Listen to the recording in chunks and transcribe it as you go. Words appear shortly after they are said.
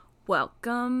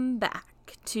Welcome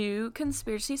back to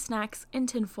Conspiracy Snacks and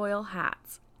Tinfoil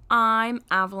Hats. I'm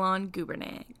Avalon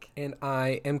Gubernick. And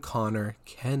I am Connor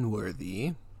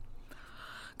Kenworthy.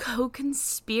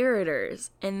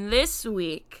 Co-conspirators. And this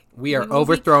week... We are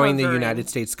overthrowing the United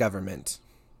States government.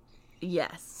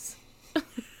 Yes.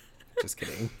 Just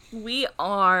kidding. We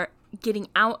are getting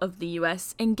out of the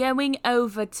US and going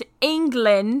over to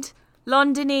England,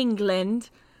 London, England,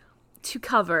 to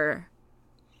cover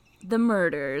the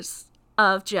murders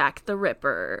of Jack the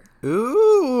Ripper.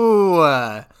 Ooh,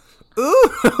 I'm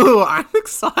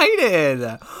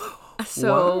excited.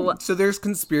 So there's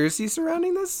conspiracy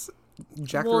surrounding this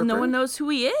Jack the Ripper? Well, no one knows who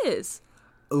he is.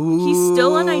 Ooh. He's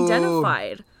still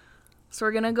unidentified. So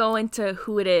we're going to go into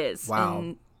who it is.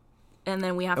 Wow. And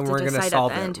then we have And to we're gonna decide at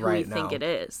solve the it end who right we think now. it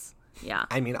is. Yeah.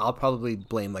 I mean, I'll probably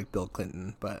blame like Bill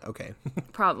Clinton, but okay.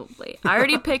 Probably. I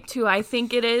already picked who I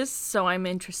think it is, so I'm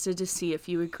interested to see if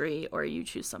you agree or you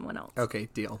choose someone else. Okay,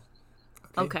 deal.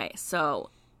 Okay, so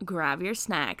grab your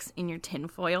snacks and your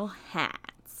tinfoil hats.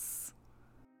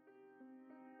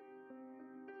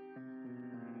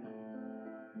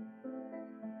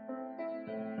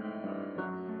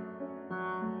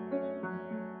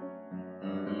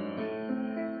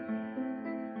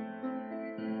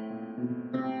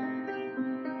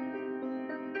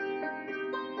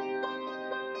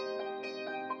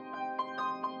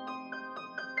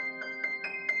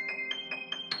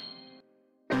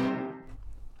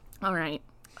 All right.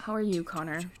 How are you,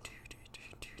 Connor?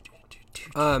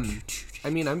 I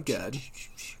mean, I'm good.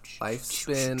 Life's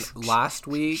been, last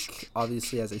week,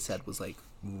 obviously, as I said, was like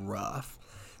rough.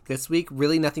 This week,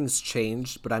 really nothing's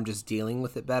changed, but I'm just dealing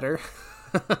with it better.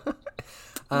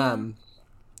 I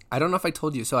don't know if I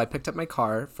told you, so I picked up my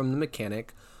car from the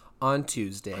mechanic on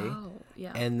Tuesday. Oh,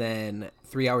 yeah. And then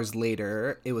 3 hours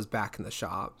later, it was back in the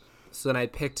shop. So then I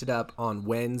picked it up on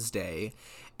Wednesday.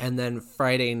 And then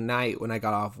Friday night when I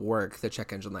got off work, the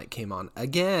check engine light came on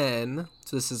again.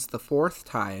 So this is the fourth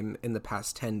time in the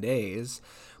past 10 days.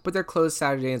 But they're closed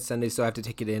Saturday and Sunday, so I have to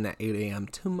take it in at 8 a.m.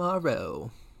 tomorrow.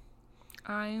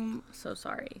 I'm so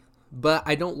sorry. But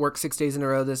I don't work 6 days in a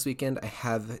row this weekend. I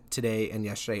have today and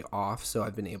yesterday off, so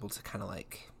I've been able to kind of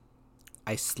like...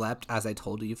 I slept, as I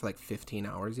told you, for like 15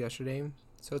 hours yesterday.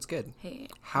 So it's good. Hey,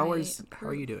 How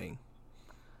are you doing?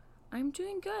 I'm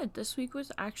doing good. This week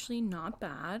was actually not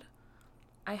bad.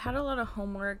 I had a lot of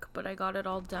homework, but I got it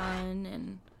all done,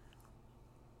 and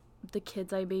the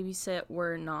kids I babysit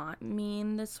were not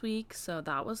mean this week, so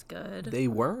that was good. They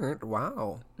weren't.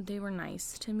 Wow. They were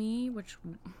nice to me, which,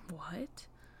 what?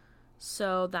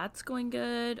 So that's going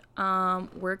good.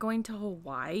 We're going to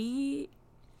Hawaii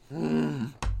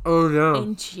Oh, no.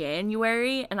 in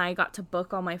January, and I got to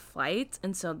book all my flights,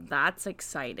 and so that's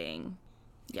exciting.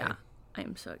 Yeah. Okay.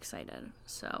 I'm so excited.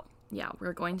 So, yeah,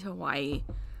 we're going to Hawaii.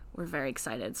 We're very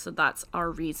excited. So that's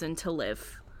our reason to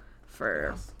live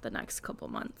for the next couple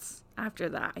months. After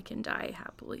that, I can die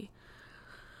happily.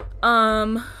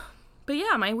 But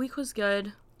yeah, my week was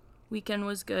good. Weekend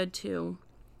was good too.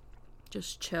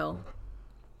 Just chill.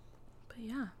 But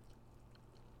yeah.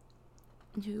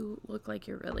 You look like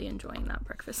you're really enjoying that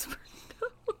breakfast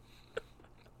burrito.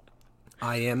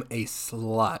 I am a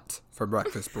slut for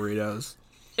breakfast burritos.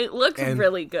 It looks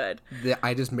really good.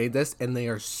 I just made this, and they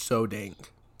are so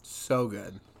dank. So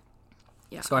good.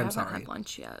 Yeah, So I I'm haven't sorry. had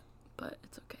lunch yet, but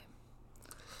it's okay.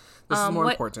 This is more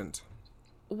important.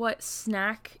 What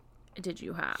snack did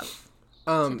you have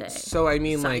today? So I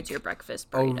mean, besides like, your breakfast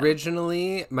burrito?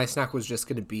 originally, my snack was just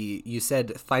going to be, you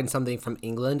said find something from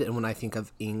England, and when I think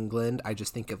of England, I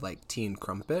just think of, like, tea and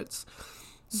crumpets.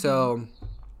 So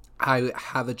I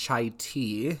have a chai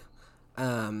tea,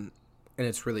 and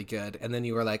it's really good. And then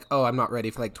you were like, oh, I'm not ready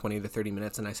for like 20 to 30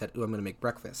 minutes. And I said, ooh, I'm going to make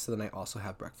breakfast. So then I also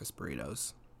have breakfast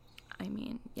burritos. I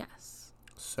mean, yes.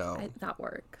 So That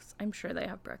works. I'm sure they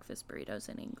have breakfast burritos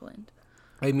in England.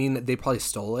 I mean, they probably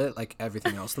stole it like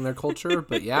everything else in their culture.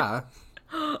 But yeah.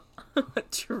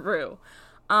 True.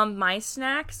 My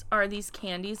snacks are these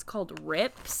candies called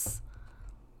Rips.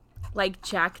 Like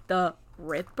Jack the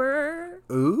Ripper.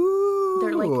 Ooh.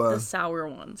 They're like the sour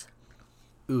ones.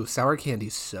 Ooh, sour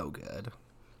candy's so good.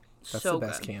 That's so the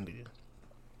best good. candy.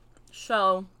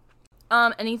 So,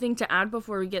 anything to add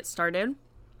before we get started?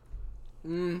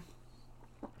 No,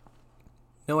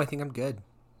 I think I'm good.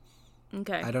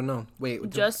 Okay. I don't know. Wait,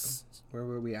 where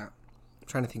were we at? I'm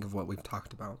trying to think of what we've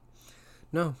talked about.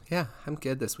 No, yeah, I'm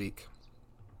good this week.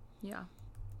 Yeah.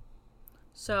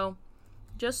 So,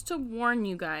 just to warn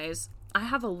you guys, I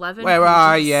have 11 Where pages.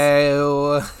 are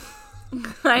you?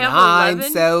 I have I'm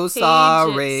 11 so pages.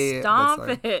 sorry. Stop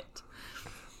That's fine. it.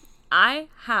 I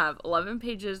have 11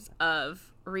 pages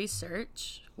of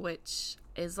research, which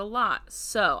is a lot.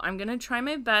 So I'm going to try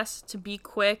my best to be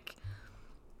quick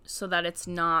so that it's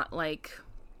not like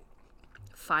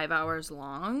 5 hours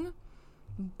long.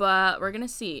 But we're going to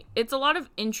see. It's a lot of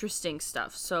interesting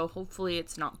stuff. So hopefully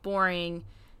it's not boring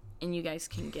and you guys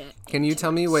can get. Can you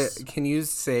tell me can you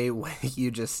say what you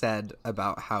just said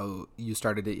about how you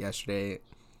started it yesterday?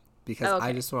 Because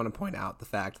I just want to point out the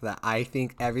fact that I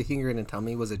think everything you're going to tell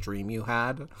me was a dream you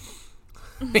had.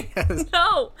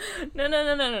 No.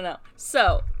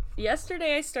 So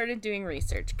yesterday I started doing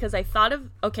research because I thought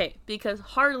of, because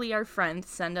Harley, our friend,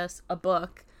 sent us a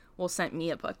book. Well, sent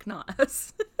me a book, not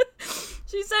us.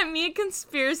 She sent me a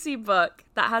conspiracy book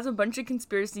that has a bunch of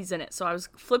conspiracies in it. So I was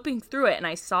flipping through it and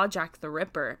I saw Jack the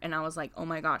Ripper and I was like, oh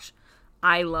my gosh,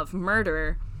 I love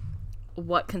murder.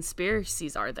 What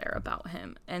conspiracies are there about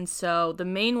him? And so the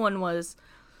main one was,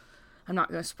 I'm not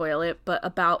going to spoil it, but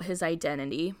about his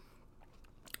identity.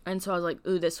 And so I was like,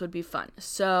 ooh, this would be fun.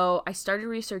 So I started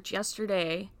research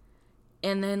yesterday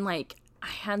and then like I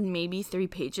had maybe 3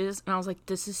 pages and I was like,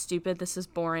 this is stupid. This is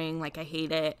boring. Like I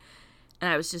hate it. And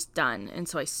I was just done. And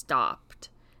so I stopped.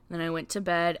 And then I went to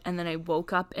bed and then I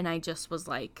woke up and I just was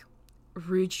like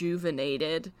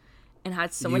rejuvenated and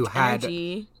had so much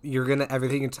energy.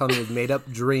 Everything you're telling me is made up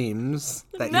dreams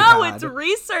that No, it's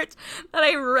research that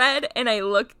I read and I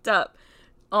looked up.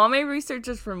 All my research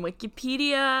is from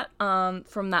Wikipedia,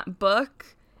 from that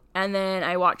book, and then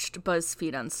I watched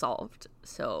BuzzFeed Unsolved.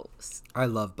 So I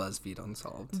love BuzzFeed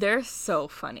Unsolved. They're so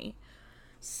funny.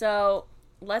 So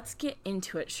let's get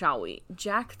into it, shall we?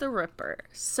 Jack the Ripper.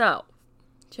 So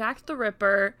Jack the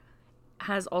Ripper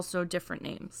has also different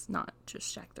names, not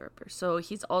just Jack the Ripper. So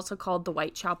he's also called the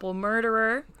Whitechapel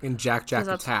Murderer. And Jack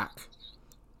Attack.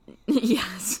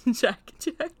 Yes, Jack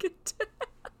Attack.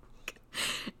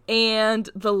 And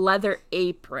the Leather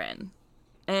Apron.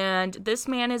 And this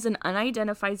man is an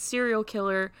unidentified serial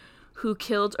killer who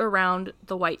killed around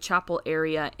the Whitechapel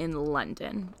area in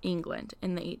London, England,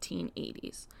 in the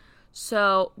 1880s.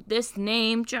 So this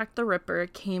name, Jack the Ripper,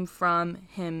 came from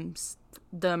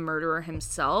the murderer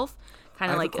himself,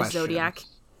 kind of like a Zodiac.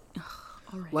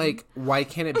 Like, why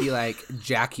can't it be like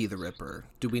Jackie the Ripper?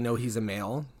 Do we know he's a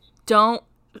male? Don't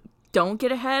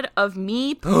get ahead of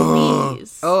me,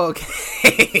 please. Oh,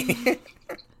 okay.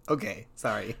 Okay,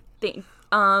 sorry.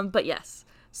 But yes.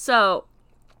 So,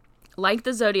 like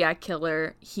the Zodiac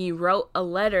Killer, he wrote a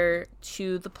letter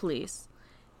to the police,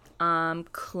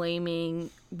 claiming,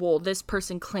 well, this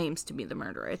person claims to be the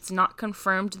murderer. It's not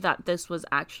confirmed that this was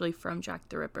actually from Jack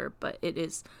the Ripper, but it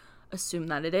is assumed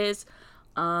that it is.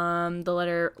 The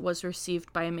letter was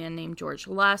received by a man named George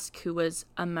Lusk, who was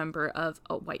a member of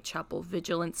a Whitechapel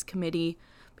Vigilance Committee,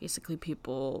 basically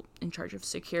people in charge of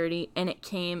security, and it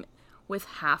came with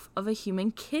half of a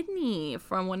human kidney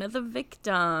from one of the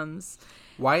victims.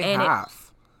 Why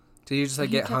half? Did you just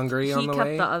get hungry on the way? He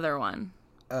kept the other one.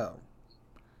 Oh.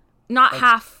 Not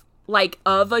half, like,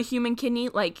 of a human kidney.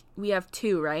 Like, we have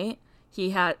 2, right?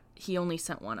 He only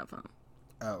sent one of them.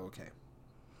 Oh, okay.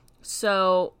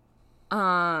 So...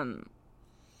 Oh,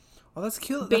 that's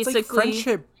cute. That's like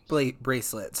friendship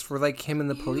bracelets for like him and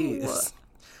the police.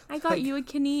 I got you a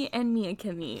kidney and me a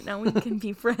kidney. Now we can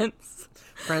be friends.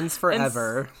 Friends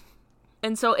forever.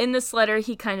 And so in this letter,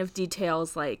 he kind of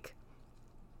details like,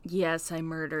 yes, I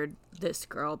murdered this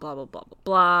girl, blah, blah, blah, blah,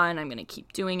 blah, and I'm going to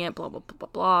keep doing it, blah, blah, blah, blah,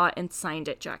 blah, and signed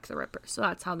it Jack the Ripper. So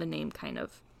that's how the name kind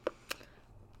of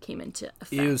came into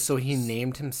effect. Ew, so he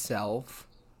named himself?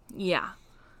 Yeah.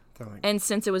 And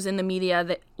since it was in the media,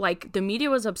 that like the media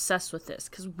was obsessed with this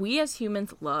because we as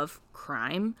humans love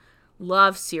crime,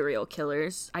 love serial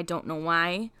killers. I don't know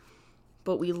why,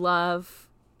 but we love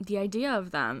the idea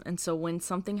of them. And so when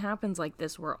something happens like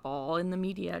this, we're all in the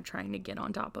media trying to get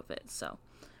on top of it. So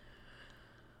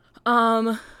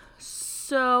no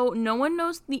one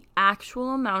knows the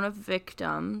actual amount of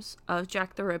victims of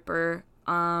Jack the Ripper.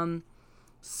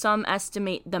 Some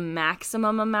estimate the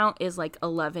maximum amount is like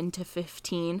 11 to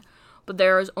 15, but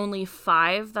there is only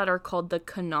 5 that are called the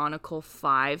canonical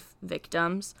 5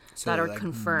 victims that are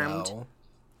confirmed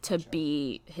to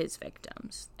be his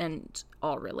victims and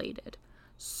all related.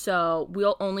 So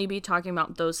we'll only be talking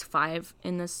about those 5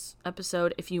 in this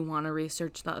episode. If you want to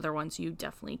research the other ones, you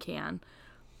definitely can,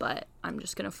 but I'm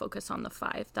just going to focus on the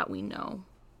 5 that we know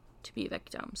to be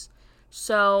victims.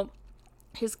 So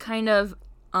his kind of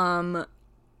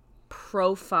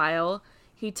profile,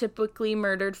 he typically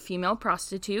murdered female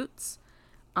prostitutes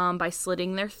by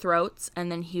slitting their throats,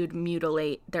 and then he would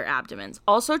mutilate their abdomens.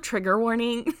 Also, trigger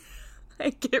warning, I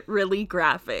get really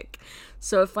graphic.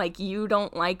 So if like you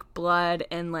don't like blood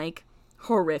and like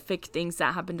horrific things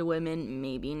that happen to women,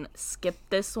 maybe skip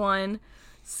this one.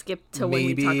 skip to when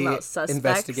we talk about suspects.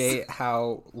 Investigate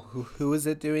who is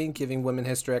it doing, giving women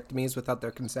hysterectomies without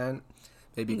their consent.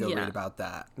 Maybe go read about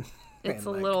that. It's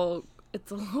a little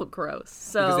gross.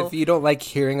 So because if you don't like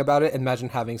hearing about it, imagine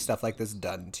having stuff like this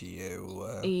done to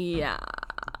you. Yeah.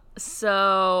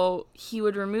 So he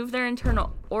would remove their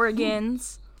internal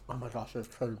organs. Oh my gosh, it's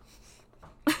so...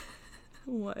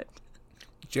 What?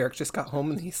 Jarek just got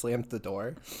home and he slammed the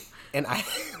door, and I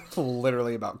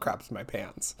literally about crapped my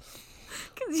pants.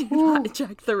 Because you thought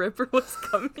Jack the Ripper was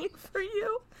coming for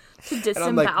you to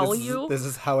disembowel you. This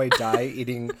is how I die,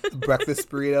 eating breakfast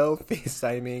burrito,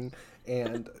 FaceTiming,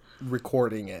 and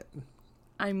recording it.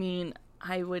 I mean,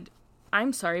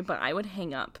 I'm sorry, but I would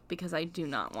hang up because I do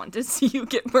not want to see you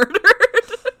get murdered.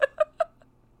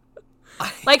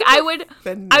 Like, I would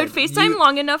FaceTime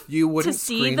long enough to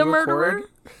see the murderer.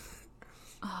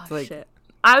 Oh, like, shit.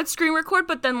 I would screen record,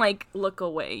 but then, like, look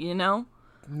away, you know?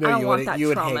 No, I don't want that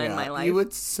trauma in my life. You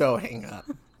would so hang up.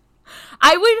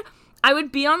 I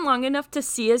would be on long enough to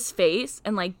see his face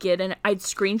and, like, I'd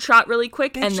screenshot really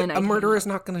quick, and then a murderer's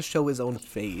not going to show his own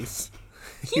face.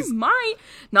 He might.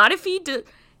 Not if he did.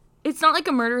 It's not like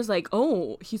a murderer's like,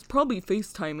 oh, he's probably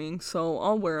FaceTiming, so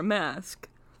I'll wear a mask.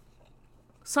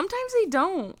 Sometimes they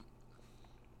don't.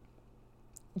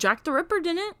 Jack the Ripper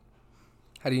didn't.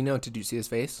 How do you know? Did you see his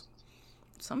face?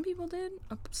 Some people did,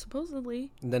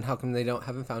 supposedly. And then how come they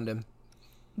haven't found him?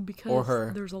 Because or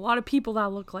her. There's a lot of people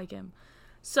that look like him.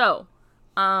 So,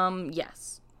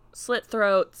 yes. Slit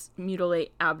throats,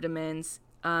 mutilate abdomens.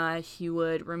 He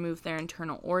would remove their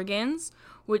internal organs,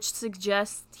 which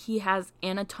suggests he has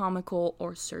anatomical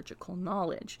or surgical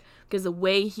knowledge. Because the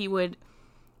way he would,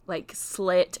 like,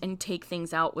 slit and take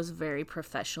things out was very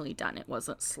professionally done. It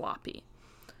wasn't sloppy.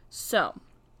 So,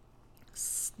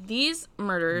 these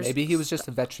murders... Maybe he was just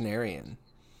a veterinarian.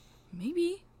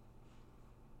 Maybe.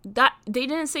 They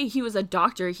didn't say he was a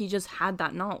doctor. He just had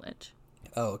that knowledge.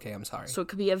 Oh, okay. I'm sorry. So it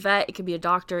could be a vet. It could be a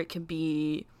doctor. It could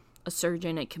be a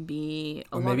surgeon. It could be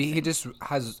or maybe he just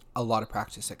has a lot of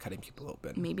practice at cutting people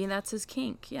open. Maybe that's his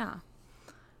kink. Yeah.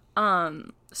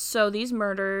 So these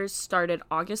murders started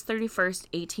August 31st,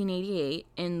 1888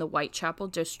 in the Whitechapel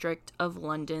district of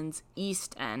London's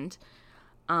East End.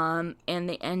 And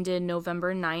they ended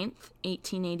November 9th,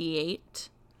 1888,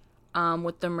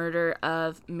 with the murder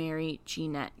of Mary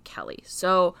Jeanette Kelly.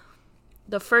 So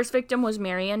the first victim was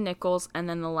Mary Ann Nichols, and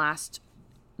then the last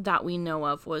that we know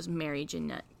of was Mary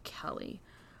Jeanette Kelly.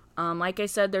 Like I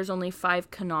said, there's only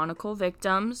 5 canonical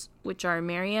victims, which are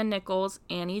Mary Ann Nichols,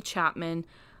 Annie Chapman,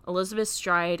 Elizabeth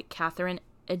Stride, Catherine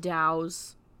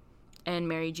Eddowes, and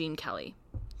Mary Jean Kelly.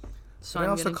 So but I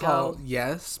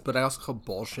also call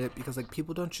bullshit because, like,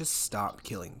 people don't just stop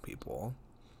killing people.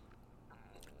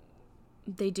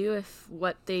 They do if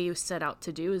what they set out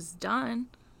to do is done.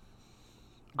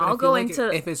 But I'll go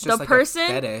into if it's just the like person, a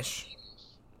fetish.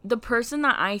 The person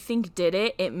that I think did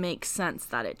it, it makes sense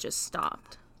that it just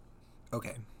stopped.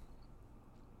 Okay.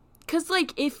 Because,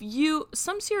 like,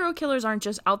 some serial killers aren't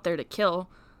just out there to kill.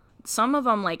 Some of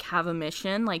them, like, have a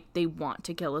mission, like, they want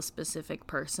to kill a specific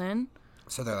person.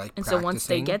 So they're, like, and practicing. so once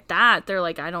they get that, they're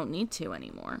like, I don't need to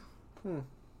anymore.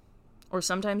 Or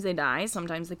sometimes they die,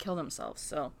 sometimes they kill themselves,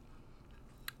 so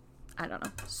I don't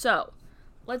know. So,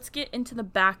 let's get into the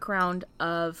background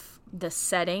of the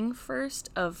setting first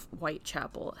of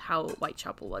Whitechapel, how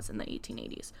Whitechapel was in the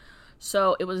 1880s.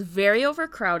 So, it was very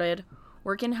overcrowded,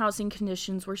 work and housing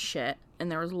conditions were shit,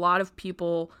 and there was a lot of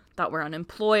people that were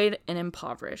unemployed and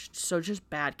impoverished, so just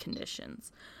bad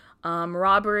conditions.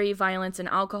 Robbery, violence, and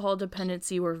alcohol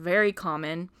dependency were very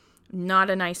common. Not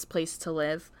a nice place to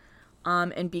live.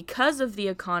 And because of the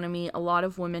economy, a lot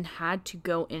of women had to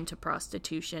go into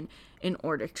prostitution in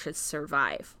order to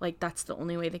survive. Like, that's the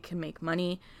only way they can make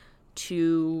money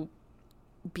to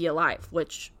be alive,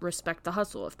 which, respect the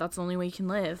hustle. If that's the only way you can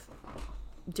live,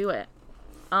 do it.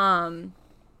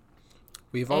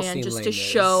 We've all seen just Les to Mis.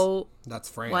 show... That's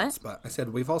France, what? But I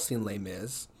said we've all seen Les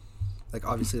Mis. Like,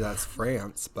 obviously that's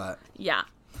France, but... Yeah.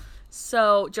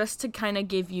 So, just to kind of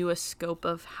give you a scope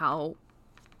of how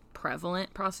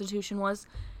prevalent prostitution was,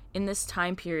 in this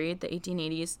time period, the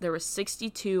 1880s, there were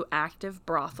 62 active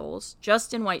brothels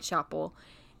just in Whitechapel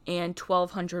and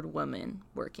 1,200 women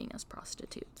working as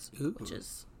prostitutes, Ooh. which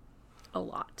is a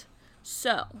lot.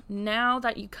 So, now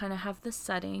that you kind of have the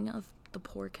setting of the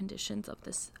poor conditions of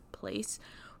this place,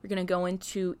 we're going to go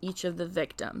into each of the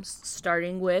victims,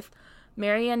 starting with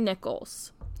Mary Ann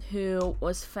Nichols, who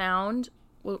was found,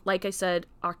 like I said,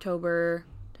 August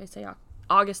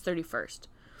 31st,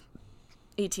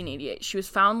 1888. She was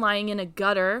found lying in a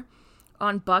gutter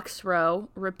on Bucks Row,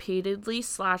 repeatedly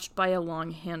slashed by a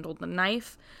long-handled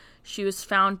knife. She was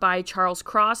found by Charles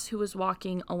Cross, who was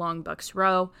walking along Bucks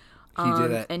Row. He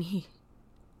did it. And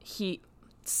he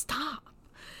stop.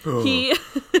 He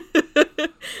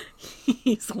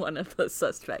he's one of the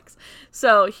suspects.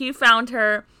 So he found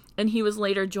her, and he was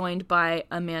later joined by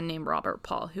a man named Robert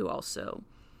Paul, who also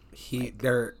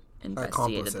they're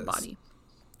investigated the body.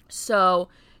 So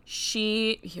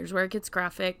here's where it gets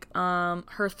graphic.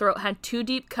 Her throat had 2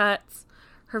 deep cuts.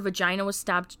 Her vagina was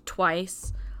stabbed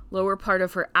twice. Lower part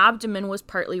of her abdomen was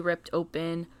partly ripped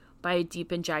open by a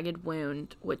deep and jagged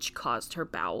wound, which caused her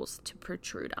bowels to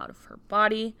protrude out of her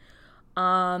body.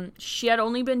 She had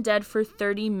only been dead for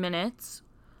 30 minutes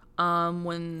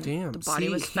when the body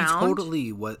was found.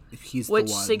 He's which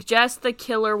the one. Suggests the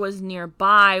killer was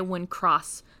nearby when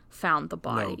Cross found the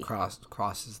body. No,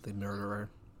 Cross is the murderer.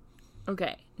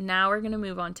 Okay, now we're going to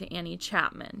move on to Annie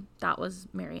Chapman. That was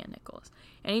Marianne Nichols.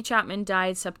 Annie Chapman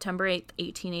died September 8th,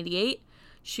 1888.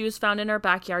 She was found in her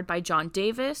backyard by John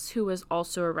Davis, who was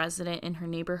also a resident in her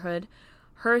neighborhood.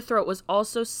 Her throat was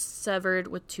also severed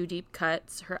with 2 deep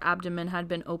cuts. Her abdomen had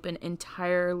been open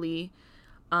entirely.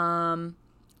 Some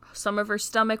of her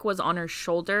stomach was on her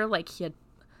shoulder, like he had,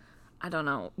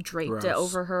 draped it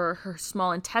over her. Her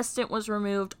small intestine was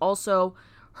removed. Also,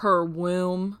 her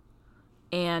womb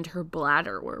and her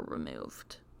bladder were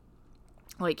removed.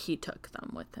 Like, he took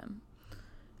them with him.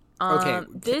 Okay.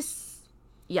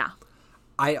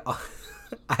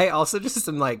 I also just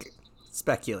am, like,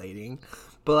 speculating.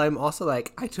 But I'm also,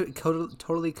 like,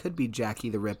 totally could be Jackie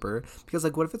the Ripper. Because,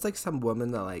 like, what if it's, like, some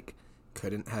woman that, like,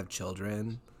 couldn't have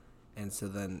children? And so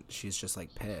then she's just,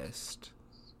 like, pissed.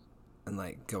 And,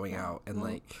 like, going out and,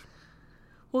 like...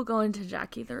 We'll go into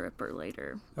Jackie the Ripper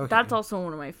later. Okay. That's also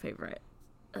one of my favorite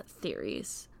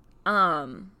theories.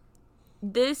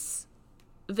 This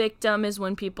victim is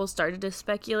when people started to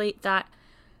speculate that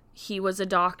he was a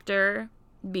doctor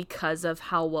because of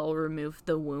how well removed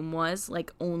the womb was.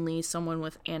 Like, only someone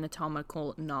with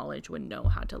anatomical knowledge would know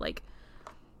how to, like,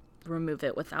 remove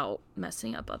it without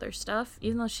messing up other stuff.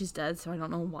 Even though she's dead, so I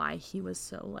don't know why he was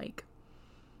so, like,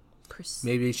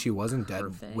 maybe she wasn't dead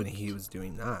when he was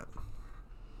doing that.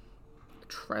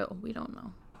 True, we don't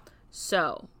know.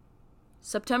 So,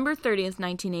 September 30th,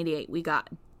 1988, we got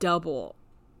double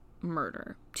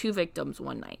murder. 2 victims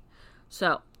one night.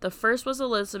 So, the first was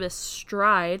Elizabeth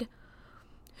Stride,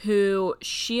 who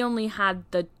she only had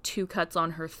the 2 cuts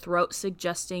on her throat,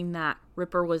 suggesting that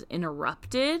Ripper was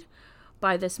interrupted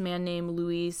by this man named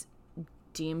Louise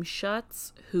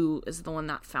Diemschutz, who is the one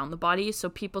that found the body. So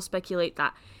people speculate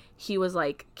that he was,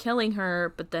 like, killing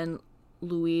her, but then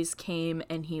Louise came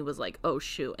and he was like, oh,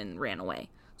 shoot, and ran away.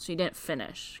 So he didn't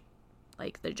finish,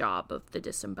 like, the job of the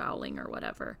disemboweling or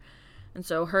whatever. And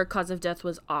so her cause of death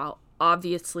was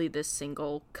obviously this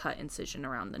single cut incision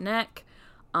around the neck.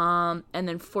 And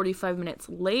then 45 minutes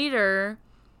later,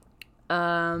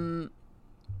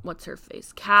 what's her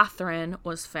face? Catherine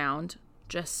was found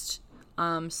just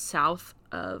south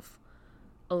of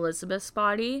Elizabeth's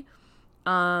body.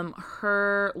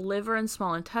 Her liver and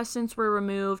small intestines were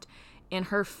removed, and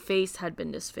her face had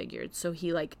been disfigured. So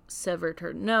he, like, severed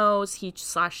her nose, he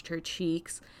slashed her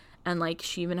cheeks, and, like,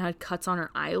 she even had cuts on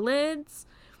her eyelids,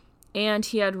 and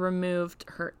he had removed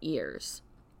her ears.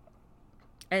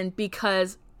 And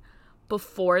because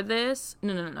before this,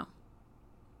 no.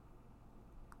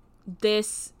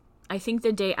 This, I think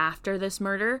the day after this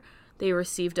murder, they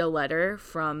received a letter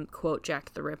from, quote,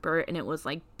 Jack the Ripper, and it was,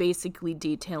 like, basically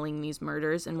detailing these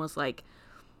murders, and was like,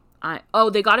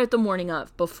 they got it the morning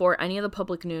of, before any of the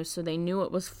public news, so they knew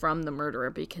it was from the murderer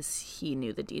because he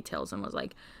knew the details and was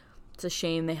like, it's a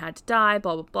shame they had to die,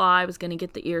 blah, blah, blah. I was going to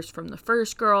get the ears from the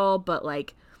first girl, but,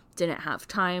 like, didn't have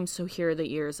time, so here are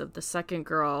the ears of the second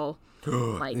girl.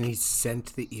 Like, and he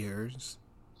sent the ears?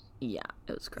 Yeah,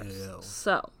 it was gross. Ew.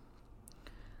 So,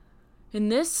 in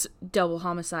this double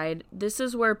homicide, this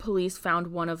is where police found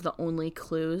one of the only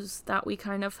clues that we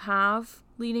kind of have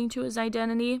leading to his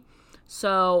identity.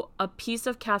 So, a piece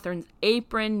of Catherine's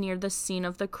apron near the scene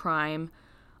of the crime.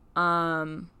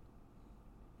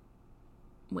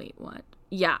 Wait, what?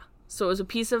 Yeah. So, it was a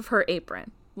piece of her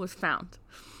apron was found.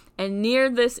 And near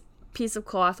this piece of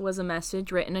cloth was a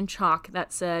message written in chalk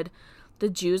that said, "The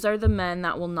Jews are the men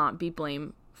that will not be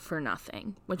blamed for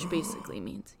nothing," which basically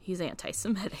means he's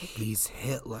anti-Semitic. He's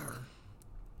Hitler.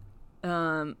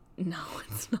 No,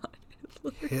 it's not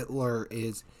Hitler.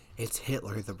 It's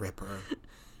Hitler the Ripper.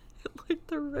 Hitler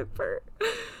the Ripper.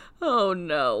 Oh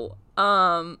no.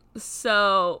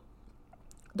 So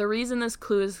the reason this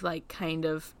clue is, like, kind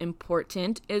of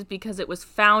important is because it was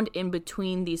found in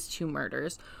between these 2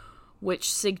 murders,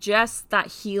 which suggests that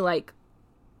he, like,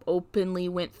 openly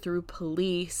went through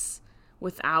police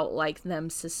without like them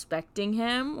suspecting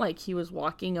him, like he was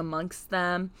walking amongst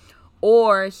them,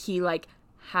 or he like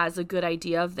has a good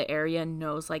idea of the area and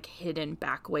knows like hidden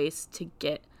back ways to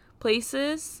get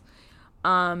places.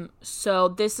 So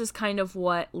this is kind of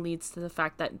what leads to the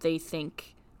fact that they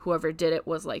think whoever did it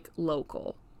was like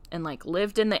local and like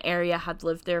lived in the area, had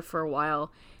lived there for a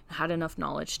while, had enough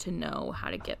knowledge to know how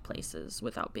to get places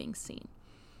without being seen.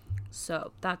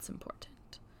 So that's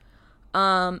important.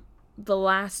 The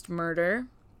last murder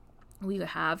we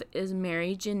have is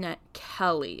Mary Jeanette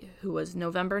Kelly, who was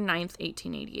November 9th,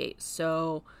 1888.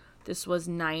 So this was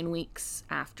 9 weeks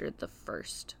after the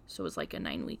first. So it was like a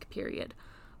 9-week period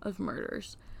of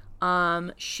murders.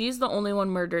 She's the only one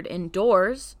murdered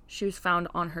indoors. She was found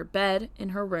on her bed in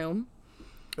her room.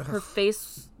 Her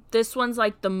face, this one's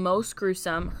like the most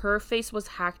gruesome. Her face was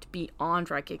hacked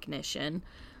beyond recognition.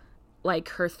 Like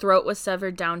her throat was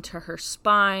severed down to her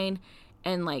spine,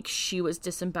 and like she was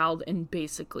disemboweled and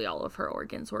basically all of her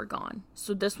organs were gone.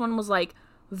 So this one was like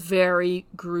very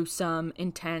gruesome,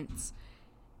 intense,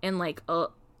 and like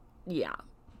yeah,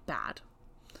 bad.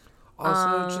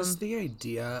 Also, just the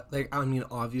idea, like, I mean,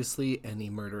 obviously any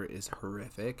murder is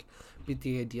horrific, but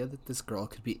the idea that this girl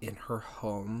could be in her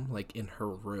home, like in her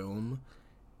room,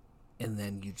 and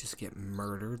then you just get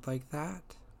murdered like that.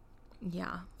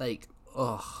 Yeah. Like,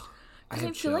 ugh. I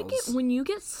feel chills. Like when you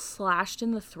get slashed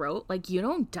in the throat, like you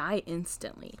don't die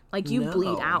instantly. Like you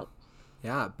bleed out.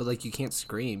 Yeah, but like you can't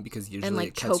scream because usually and like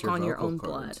it cuts choke on your own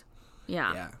cords. blood.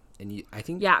 Yeah. Yeah, and I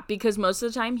think because most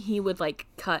of the time he would like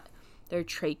cut their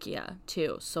trachea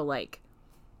too. So like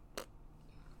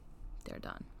they're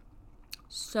done.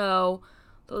 So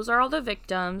those are all the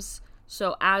victims.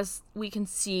 So as we can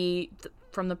see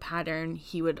from the pattern,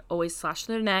 he would always slash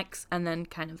their necks and then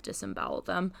kind of disembowel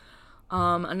them.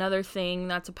 Another thing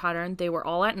that's a pattern, they were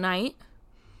all at night,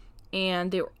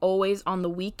 and they were always on the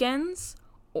weekends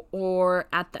or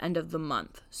at the end of the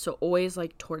month. So always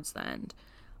like towards the end.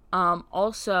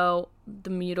 Also, the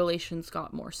mutilations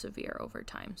got more severe over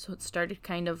time. So it started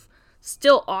kind of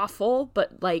still awful,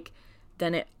 but like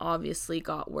then it obviously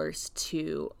got worse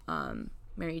to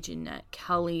Mary Jeanette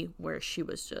Kelly, where she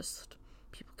was just,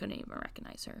 people couldn't even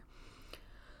recognize her.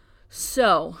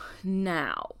 So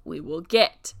now we will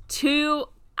get to,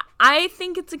 I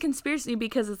think it's a conspiracy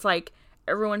because it's like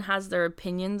everyone has their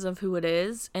opinions of who it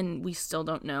is and we still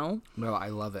don't know. No, I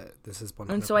love it. This is 100%.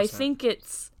 And so I think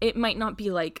it might not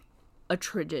be like a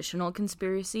traditional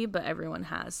conspiracy, but everyone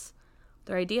has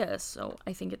their ideas. So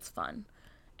I think it's fun.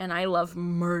 And I love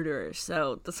murder,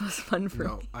 so this was fun for me.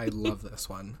 No, I love this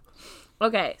one.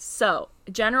 Okay, so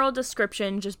general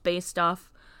description just based off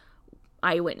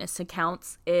eyewitness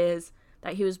accounts is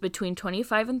that he was between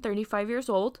 25 and 35 years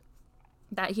old,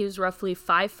 that he was roughly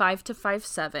 5'5" to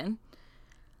 5'7",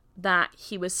 that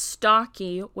he was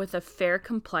stocky with a fair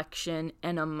complexion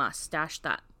and a mustache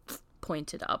that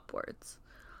pointed upwards.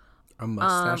 A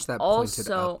mustache that pointed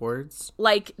upwards?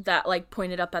 Like that, like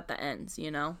pointed up at the ends, you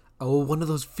know? Oh, one of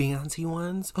those fancy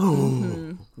ones?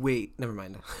 Oh, wait, never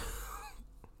mind.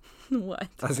 What?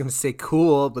 I was going to say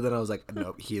cool, but then I was like,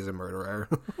 nope, he is a murderer.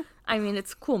 I mean,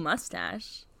 it's a cool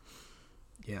mustache.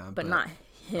 Yeah, but not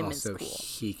him is cool.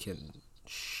 He can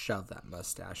shove that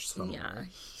mustache somewhere. Yeah,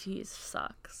 he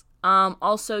sucks.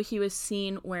 Also, he was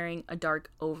seen wearing a dark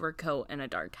overcoat and a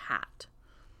dark hat.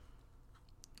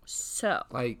 So,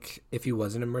 like, if he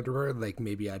wasn't a murderer, like,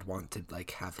 maybe I'd want to,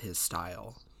 like, have his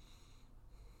style.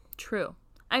 True.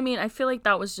 I mean, I feel like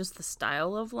that was just the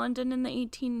style of London in the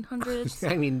 1800s.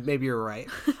 I mean, maybe you're right.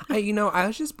 I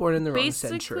was just born in the wrong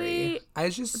century. I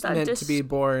was just meant to be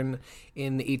born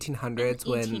in the 1800s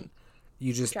when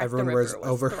you just, everyone wears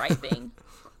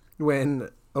when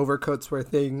overcoats were a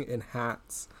thing and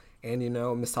hats, and, you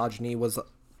know, misogyny was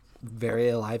very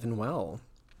alive and well.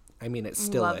 I mean, it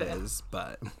still is,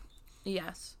 but...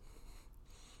 Yes.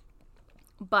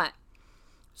 But,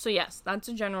 so yes, that's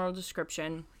a general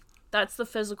description. That's the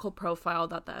physical profile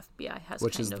that the FBI has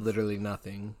which is literally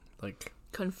nothing. Like,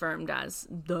 confirmed as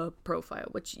the profile,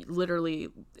 which literally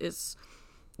is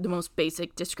the most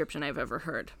basic description I've ever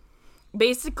heard.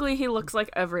 Basically, he looks like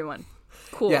everyone.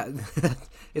 Cool. Yeah.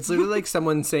 It's literally like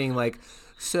someone saying, like,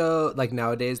 so, like,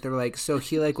 nowadays, they're like, so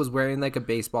he, like, was wearing, like, a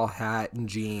baseball hat and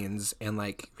jeans, and,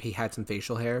 like, he had some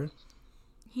facial hair.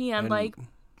 He had, like,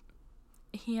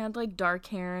 dark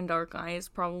hair and dark eyes,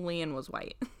 probably, and was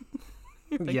white.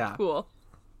 Like, yeah. Cool.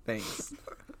 Thanks.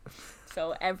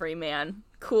 So, every man.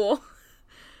 Cool.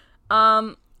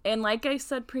 And like I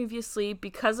said previously,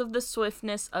 because of the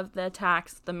swiftness of the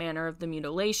attacks, the manner of the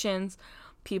mutilations,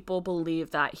 people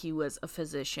believe that he was a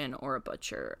physician or a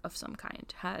butcher of some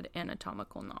kind, had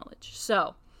anatomical knowledge.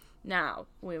 So, now,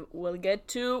 we'll get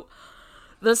to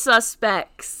The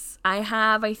suspects. I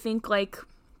have, I think, like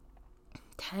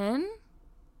 10?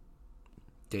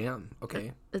 Damn.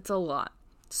 Okay. It's a lot.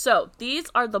 So, these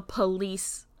are the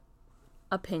police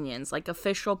opinions, like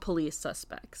official police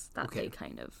suspects that they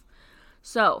kind of.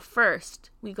 So, first,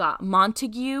 we got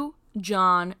Montague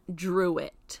John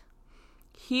Druitt.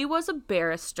 He was a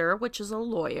barrister, which is a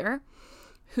lawyer,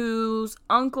 whose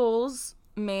uncles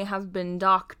may have been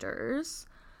doctors.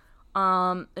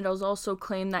 It was also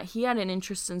claimed that he had an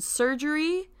interest in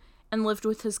surgery and lived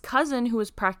with his cousin who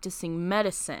was practicing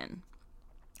medicine.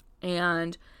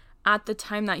 And at the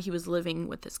time that he was living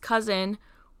with his cousin,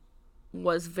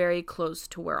 was very close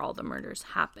to where all the murders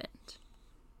happened.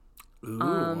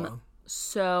 Ooh.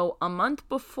 So a month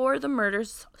before the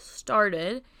murders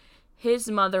started, his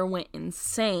mother went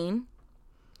insane.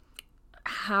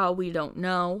 How, we don't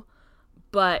know.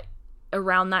 But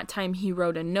around that time, he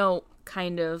wrote a note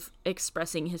kind of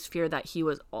expressing his fear that he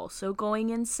was also going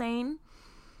insane.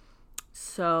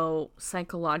 So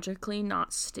psychologically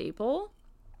not stable.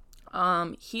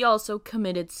 He also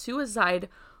committed suicide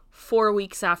 4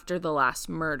 weeks after the last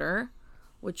murder,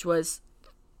 which was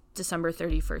December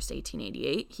 31st,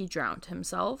 1888. He drowned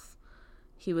himself.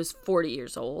 He was 40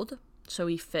 years old, so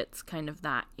he fits kind of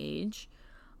that age.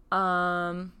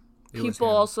 People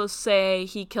also say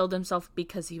he killed himself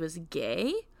because he was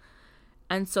gay.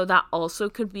 And so that also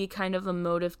could be kind of a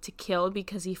motive to kill,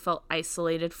 because he felt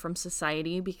isolated from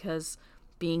society because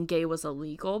being gay was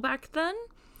illegal back then.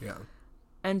 Yeah.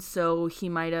 And so he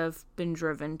might have been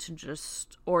driven to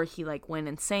just, or he like went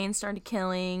insane, started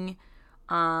killing.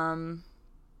 Yeah.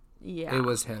 It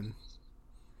was him.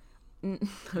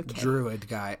 Okay. Druid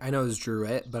guy. I know it's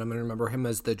Druid, but I'm going to remember him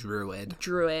as the Druid.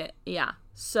 Druid, yeah.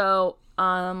 So,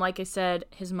 like I said,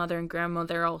 his mother and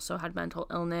grandmother also had mental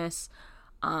illness.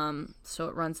 So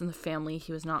it runs in the family.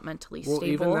 He was not mentally stable. Well,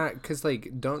 even that, because,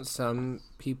 like, don't some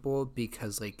people,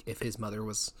 because, like, if his mother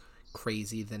was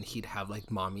crazy, then he'd have, like,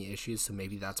 mommy issues, so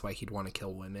maybe that's why he'd want to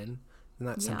kill women. And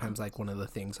that's sometimes, like, one of the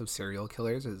things of serial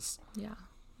killers is... Yeah,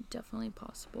 definitely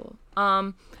possible.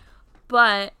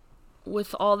 But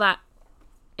with all that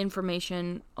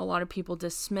information, a lot of people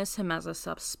dismiss him as a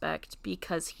suspect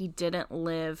because he didn't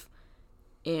live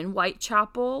in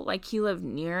Whitechapel. Like, he lived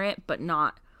near it, but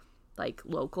not... like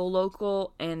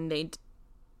local, and they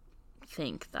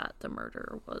think that the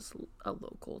murderer was a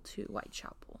local to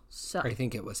Whitechapel. So I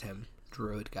think it was him,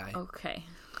 Druid guy. Okay,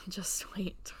 just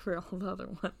wait for all the other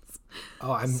ones.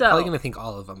 Oh, I'm probably gonna think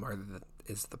all of them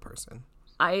is the person.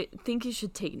 I think you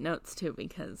should take notes too,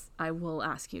 because I will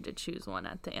ask you to choose one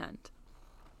at the end.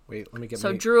 Wait, let me get.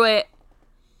 So Druid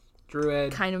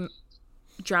kind of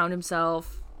drowned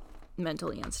himself,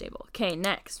 mentally unstable. Okay,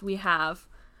 next we have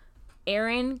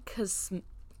Aaron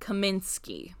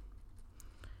Kamiński.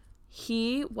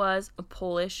 He was a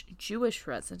Polish Jewish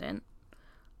resident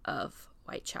of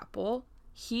Whitechapel.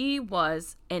 He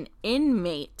was an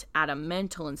inmate at a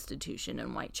mental institution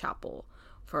in Whitechapel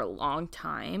for a long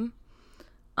time.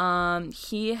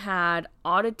 He had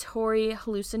auditory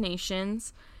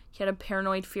hallucinations. He had a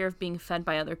paranoid fear of being fed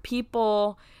by other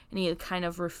people, and he kind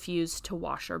of refused to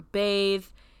wash or bathe,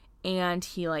 and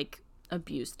he like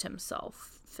abused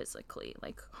himself physically,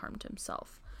 like harmed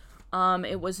himself.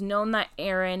 It was known that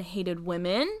Aaron hated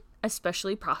women,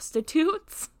 especially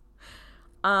prostitutes.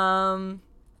 And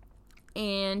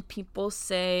people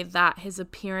say that his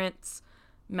appearance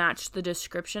matched the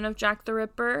description of Jack the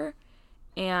Ripper,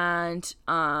 and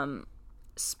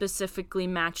specifically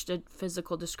matched a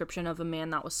physical description of a man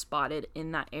that was spotted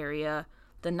in that area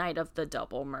the night of the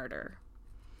double murder.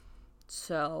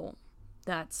 So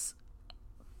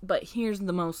but here's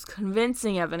the most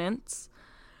convincing evidence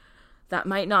that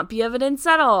might not be evidence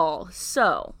at all.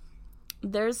 So,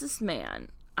 there's this man,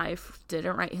 I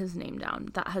didn't write his name down,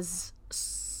 that has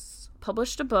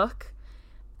published a book,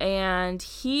 and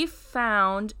he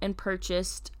found and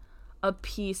purchased a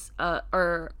piece,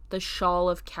 or the shawl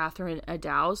of Catherine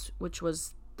Eddowes, which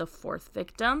was the fourth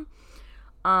victim,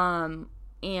 and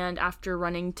after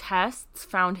running tests,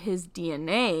 found his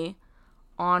DNA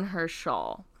on her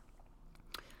shawl.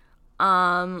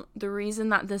 The reason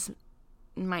that this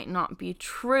might not be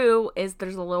true is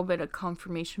there's a little bit of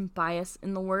confirmation bias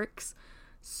in the works.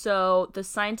 So the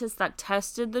scientists that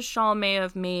tested the shawl may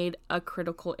have made a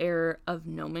critical error of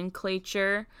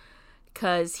nomenclature,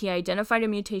 because he identified a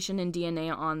mutation in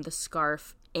DNA on the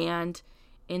scarf and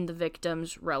in the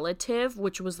victim's relative,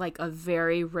 which was like a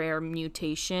very rare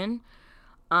mutation.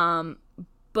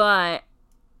 But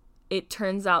it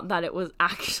turns out that it was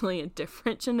actually a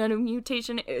different genetic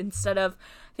mutation. Instead of,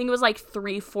 I think it was like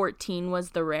 314 was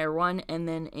the rare one, and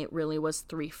then it really was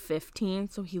 315.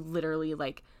 So he literally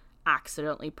like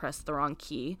accidentally pressed the wrong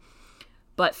key.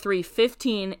 But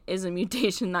 315 is a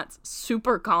mutation that's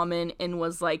super common and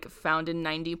was like found in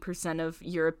 90% of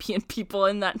European people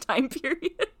in that time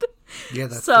period. Yeah,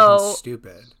 that's so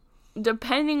stupid.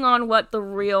 Depending on what the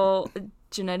real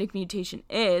genetic mutation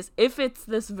is, if it's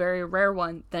this very rare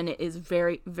one, then it is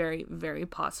very, very, very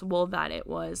possible that it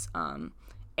was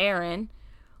Aaron.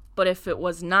 But if it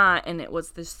was not, and it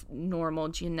was this normal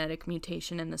genetic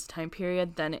mutation in this time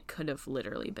period, then it could have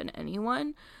literally been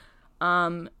anyone.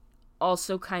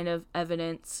 Also kind of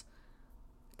evidence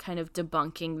kind of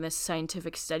debunking this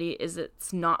scientific study is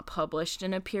it's not published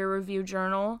in a peer-reviewed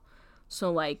journal.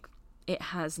 So, like, it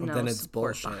has no then it's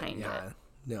support bullshit. behind it.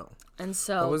 No. And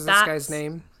so what was this guy's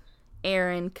name?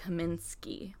 Aaron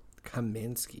Kaminsky.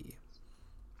 Kaminsky.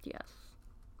 Yes.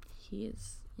 He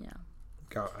is, yeah.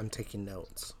 Go, I'm taking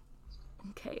notes.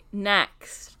 Okay,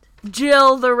 next.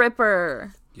 Jill the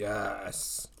Ripper.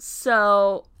 Yes.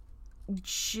 So,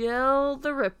 Jill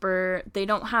the Ripper, they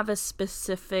don't have a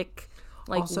specific,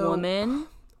 like, also, woman.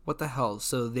 What the hell?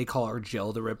 So they call her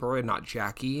Jill the Ripper and not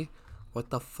Jackie?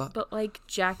 What the fuck? But, like,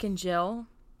 Jack and Jill.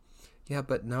 Yeah,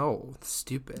 but no. It's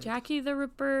stupid. Jackie the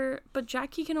Ripper. But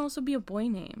Jackie can also be a boy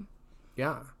name.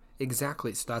 Yeah,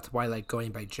 exactly. So that's why, like,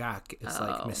 going by Jack is,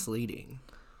 like, misleading.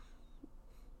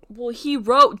 Well, he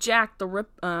wrote Jack the Rip.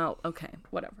 Oh, okay.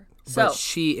 Whatever. So, But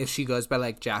if she goes by,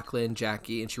 like, Jacqueline,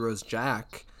 Jackie, and she wrote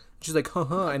Jack, she's like,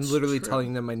 haha, I'm literally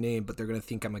telling them my name, but they're going to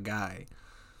think I'm a guy.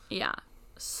 Yeah.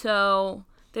 So,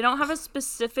 they don't have a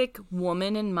specific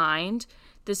woman in mind.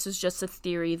 This is just a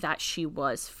theory that she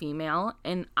was female,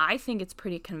 and I think it's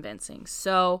pretty convincing.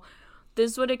 So,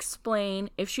 this would explain,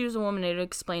 if she was a woman, it would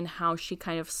explain how she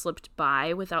kind of slipped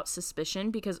by without suspicion,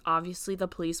 because obviously the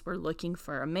police were looking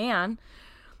for a man.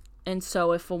 And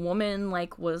so if a woman,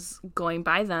 like, was going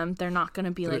by them, they're not going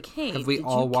to be like, hey, did you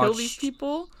kill these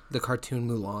people? The cartoon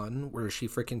Mulan, where she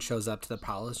freaking shows up to the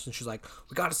palace, and she's like,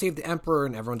 we gotta save the emperor,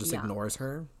 and everyone just ignores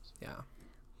her? Yeah.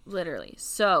 Literally.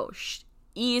 So,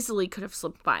 easily could have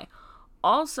slipped by.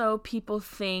 Also, people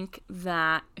think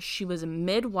that she was a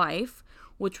midwife,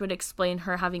 which would explain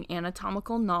her having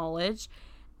anatomical knowledge,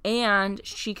 and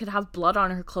she could have blood on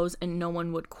her clothes and no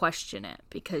one would question it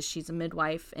because she's a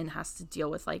midwife and has to deal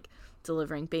with, like,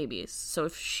 delivering babies. So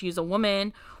if she's a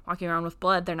woman walking around with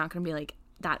blood, they're not going to be like,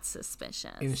 that's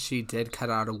suspicious. And she did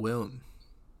cut out a womb.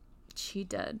 She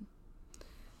did.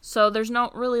 So there's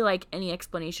not really, like, any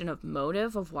explanation of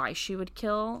motive of why she would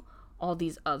kill all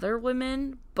these other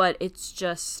women, but it's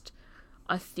just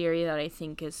a theory that I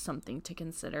think is something to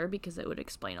consider because it would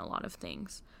explain a lot of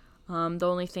things. The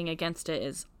only thing against it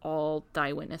is all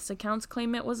eyewitness accounts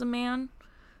claim it was a man.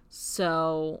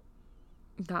 So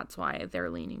that's why they're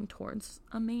leaning towards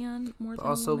a man more than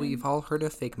also, a woman. we've all heard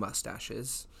of fake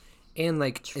mustaches. And,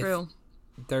 like, true.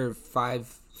 If they're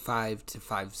 5'5" to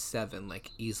 5'7",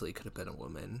 like, easily could have been a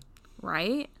woman.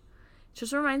 Right?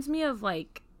 Just reminds me of,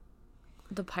 like,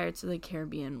 the Pirates of the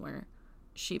Caribbean where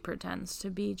she pretends to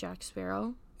be Jack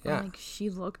Sparrow. Yeah. And, like, she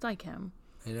looked like him.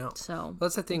 I know. So well,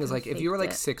 that's the thing is, like, if you were,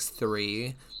 like,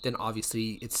 6'3", then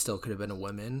obviously it still could have been a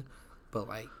woman. But,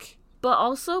 like... But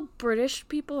also, British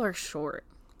people are short.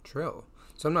 True.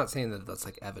 So I'm not saying that that's,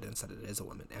 like, evidence that it is a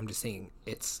woman. I'm just saying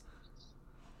it's...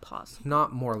 Possible.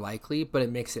 Not more likely, but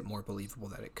it makes it more believable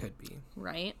that it could be.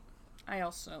 Right? I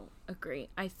also agree.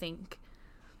 I think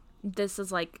this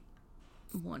is, like,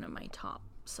 one of my top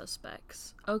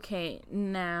suspects. Okay,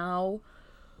 now...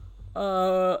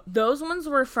 those ones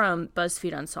were from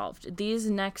BuzzFeed Unsolved. These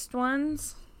next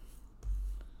ones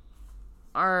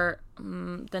are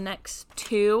the next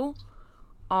two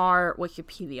are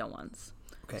Wikipedia ones.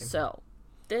 Okay. So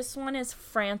this one is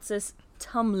Francis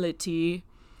Tumlety.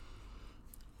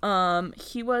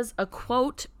 He was a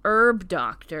quote herb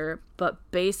doctor, but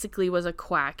basically was a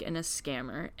quack and a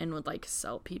scammer and would, like,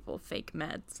 sell people fake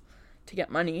meds to get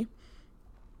money.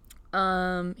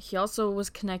 He also was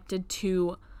connected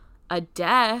to a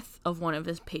death of one of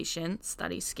his patients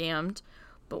that he scammed,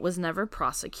 but was never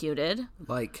prosecuted.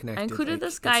 Like, connected. I included like,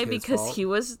 this guy because fault? he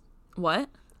was... What?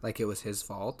 Like, it was his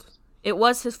fault? It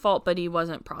was his fault, but he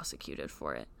wasn't prosecuted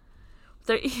for it.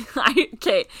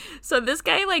 Okay, so this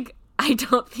guy, like, I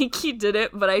don't think he did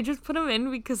it, but I just put him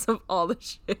in because of all the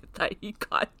shit that he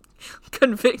got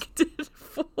convicted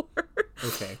for.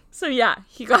 Okay. So yeah,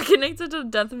 he got connected to the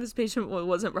death of his patient but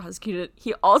wasn't prosecuted.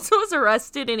 He also was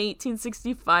arrested in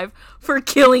 1865 for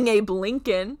killing Abe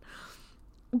Lincoln,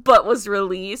 but was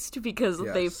released because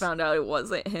they found out it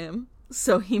wasn't him.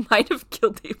 So he might have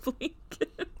killed Abe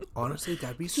Lincoln. Honestly,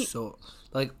 that'd be so...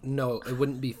 Like, no, it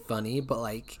wouldn't be funny, but,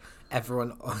 like,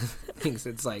 everyone thinks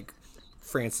it's, like,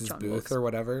 Francis John Booth Wilkes. or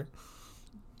whatever.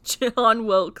 John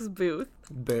Wilkes Booth.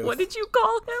 Booth. What did you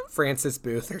call him? Francis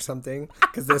Booth or something,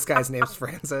 because this guy's name's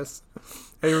Francis.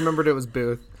 I remembered it was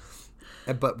Booth,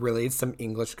 but really it's some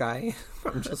English guy.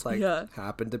 I'm just like,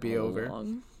 happened to be over.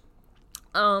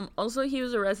 Also, he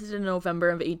was arrested in November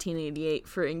of 1888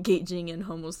 for engaging in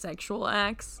homosexual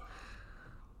acts.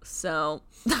 So,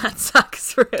 that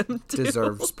sucks for him, too.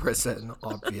 Deserves prison,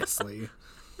 obviously.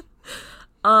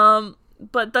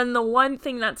 But then the one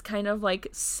thing that's kind of, like,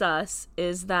 sus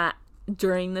is that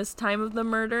during this time of the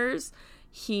murders,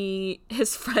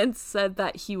 his friends said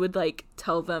that he would, like,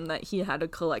 tell them that he had a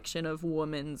collection of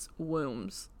women's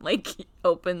wombs. Like, he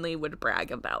openly would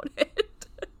brag about it.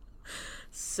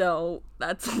 So,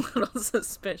 that's a little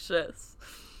suspicious.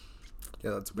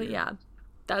 Yeah, that's weird. But yeah,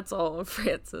 that's all of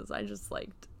Francis. I just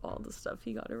liked all the stuff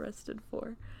he got arrested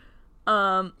for.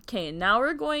 Okay, now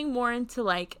we're going more into,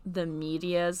 like, the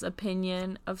media's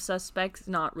opinion of suspects,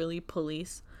 not really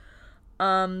police.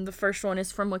 The first one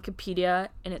is from Wikipedia,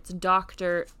 and it's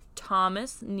Dr.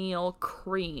 Thomas Neil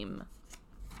Cream.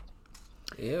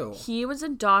 Ew. He was a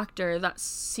doctor that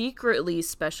secretly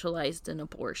specialized in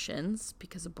abortions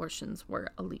because abortions were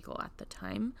illegal at the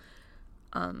time.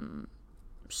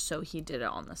 So he did it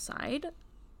on the side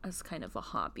as kind of a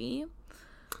hobby.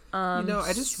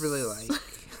 I just really like...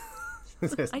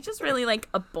 I just really like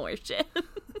abortion.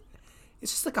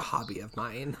 It's just like a hobby of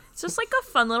mine. It's just like a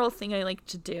fun little thing I like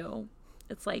to do.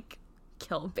 It's like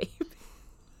kill a baby.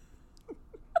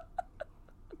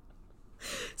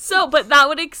 So, but that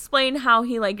would explain how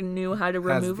he, like, knew how to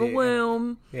remove a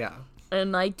womb. Yeah.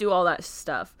 And, like, do all that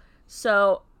stuff.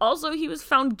 So, also, he was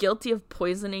found guilty of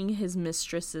poisoning his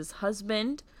mistress's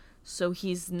husband. So,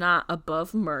 he's not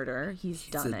above murder. He's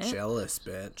done it. He's a jealous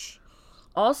bitch.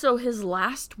 Also, his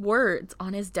last words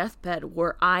on his deathbed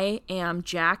were, "I am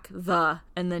Jack the,"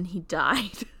 and then he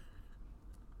died.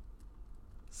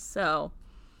 So,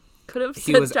 could have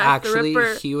said Jack the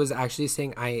Ripper. He was actually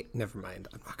saying, never mind.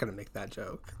 I'm not going to make that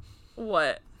joke.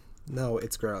 What? No,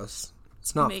 it's gross.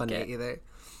 It's not funny either.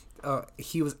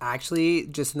 He was actually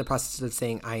just in the process of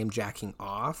saying, "I am jacking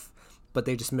off," but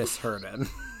they just misheard him.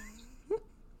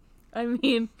 I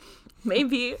mean,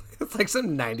 maybe. It's like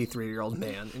some 93-year-old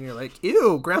man, and you're like,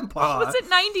 ew, grandpa. Was it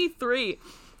 93?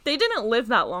 They didn't live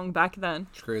that long back then.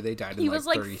 True, they died in he like was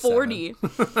like 37.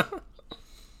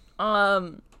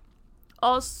 40.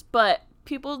 Also, but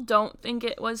people don't think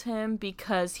it was him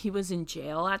because he was in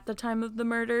jail at the time of the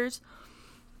murders.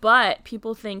 But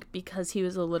people think because he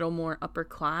was a little more upper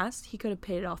class, he could have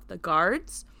paid off the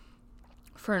guards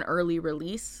for an early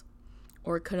release,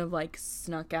 or could have, like,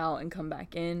 snuck out and come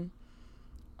back in.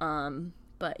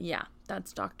 But yeah,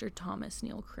 that's Dr. Thomas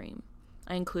Neil Cream.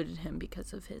 I included him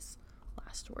because of his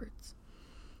last words.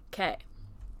 Okay.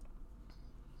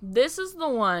 This is the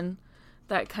one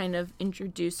that kind of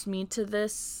introduced me to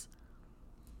this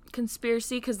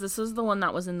conspiracy, because this is the one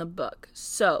that was in the book.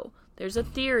 So, there's a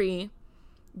theory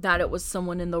that it was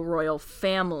someone in the royal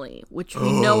family, which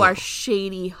we know are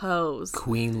shady hoes.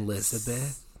 Queen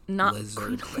Elizabeth?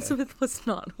 Queen Elizabeth was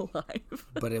not alive.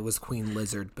 But it was Queen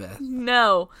Lizardbeth.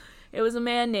 No. It was a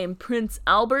man named Prince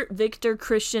Albert Victor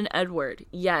Christian Edward.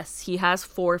 Yes, he has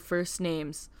 4 first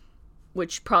names,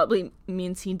 which probably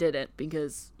means he didn't,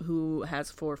 because who has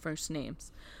 4 first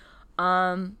names?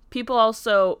 People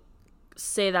also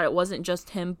say that it wasn't just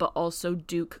him, but also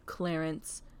Duke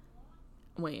Clarence.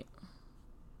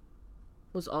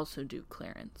 Was also Duke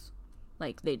Clarence.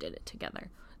 Like, they did it together.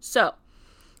 So,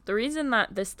 the reason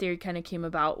that this theory kind of came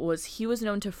about was he was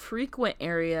known to frequent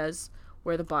areas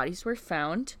where the bodies were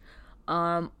found.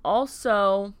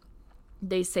 Also,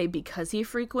 they say because he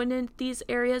frequented these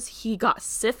areas, he got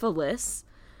syphilis.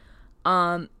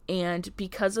 And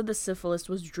because of the syphilis,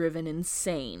 was driven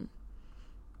insane.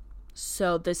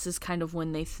 So this is kind of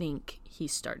when they think he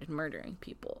started murdering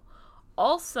people.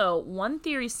 Also, one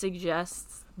theory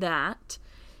suggests that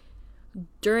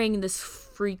during this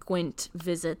frequent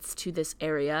visits to this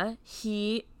area,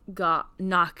 he got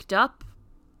knocked up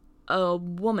a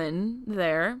woman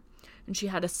there, and she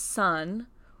had a son.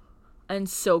 And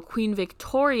so Queen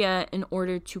Victoria, in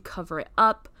order to cover it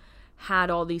up, had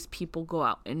all these people go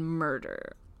out and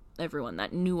murder everyone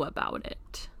that knew about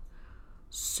it.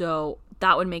 So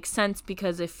that would make sense,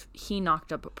 because if he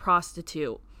knocked up a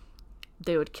prostitute,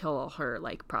 they would kill all her,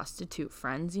 like, prostitute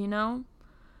friends, you know,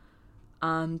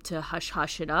 to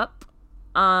hush it up.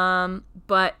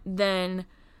 But then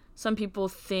some people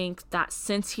think that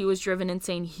since he was driven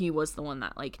insane, he was the one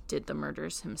that, like, did the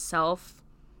murders himself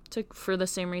for the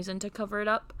same reason, to cover it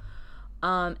up.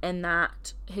 And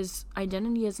that his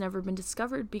identity has never been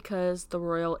discovered because the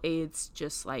royal aides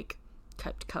just, like,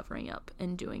 kept covering up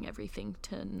and doing everything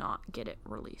to not get it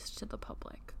released to the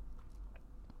public.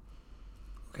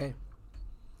 Okay.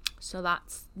 So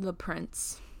that's the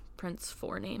Prince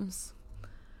 4 names.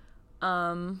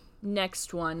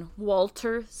 Next one,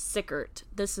 Walter Sickert.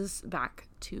 This is back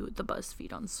to the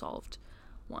BuzzFeed Unsolved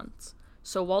ones.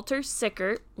 So Walter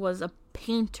Sickert was a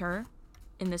painter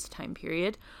in this time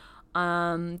period.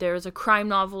 There was a crime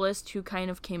novelist who kind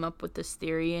of came up with this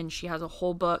theory, and she has a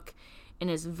whole book and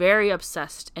is very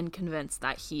obsessed and convinced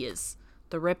that he is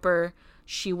the Ripper.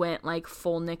 She went like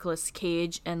full Nicolas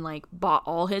Cage and like bought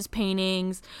all his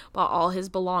paintings, bought all his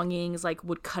belongings, like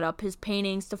would cut up his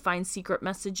paintings to find secret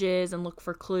messages and look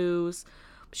for clues.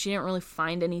 She didn't really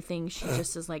find anything. She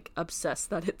just is like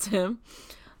obsessed that it's him.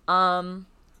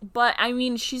 But I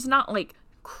mean, she's not like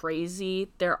crazy.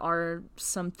 There are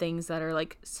some things that are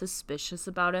like suspicious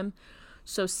about him.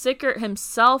 So Sickert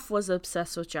himself was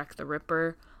obsessed with Jack the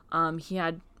Ripper. He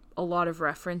had a lot of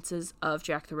references of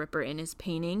Jack the Ripper in his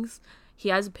paintings. He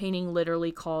has a painting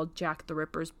literally called Jack the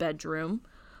Ripper's Bedroom.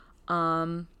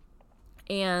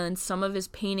 And some of his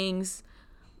paintings,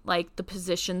 like the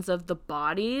positions of the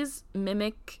bodies,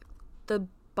 mimic the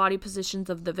body positions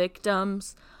of the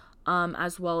victims,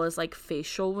 as well as like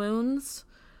facial wounds.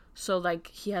 So like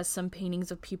he has some paintings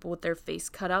of people with their face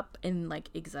cut up in like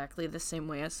exactly the same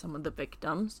way as some of the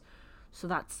victims. So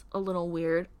that's a little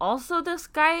weird. Also, this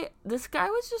guy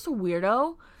was just a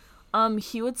weirdo.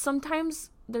 He would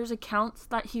sometimes, there's accounts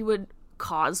that he would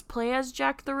cosplay as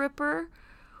Jack the Ripper,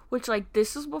 which like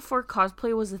this is before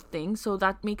cosplay was a thing, so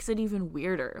that makes it even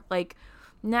weirder. Like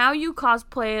now you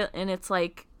cosplay and it's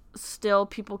like still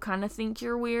people kind of think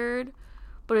you're weird,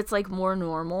 but it's like more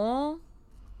normal.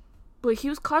 But he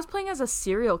was cosplaying as a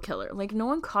serial killer. Like no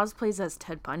one cosplays as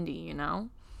Ted Bundy, you know?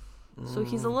 So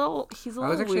he's a little I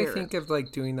was actually weird. thinking of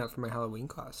like doing that for my Halloween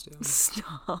costume.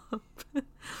 Stop.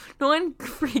 No one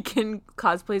freaking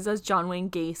cosplays as John Wayne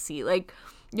Gacy. Like,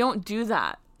 you don't do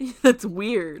that. That's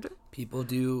weird. People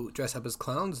do dress up as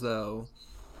clowns though.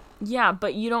 Yeah,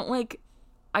 but you don't like,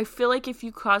 I feel like if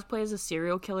you cosplay as a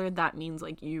serial killer, that means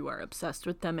like you are obsessed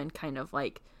with them and kind of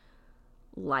like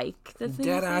the things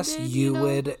Deadass, they did, you know?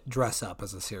 would dress up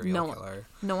as a serial killer.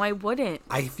 No, I wouldn't.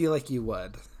 I feel like you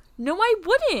would. No, I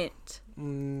wouldn't.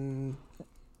 Mm.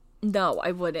 No,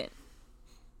 I wouldn't.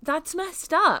 That's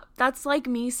messed up. That's like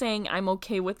me saying I'm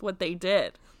okay with what they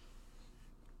did.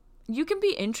 You can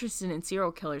be interested in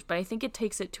serial killers, but I think it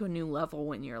takes it to a new level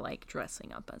when you're like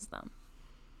dressing up as them.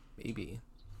 Maybe.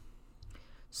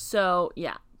 So,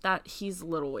 yeah, that he's a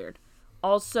little weird.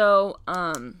 Also,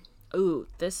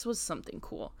 this was something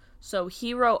cool. So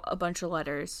he wrote a bunch of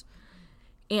letters,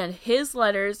 and his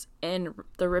letters and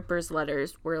the Ripper's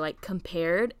letters were like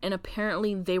compared, and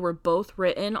apparently they were both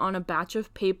written on a batch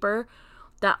of paper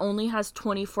that only has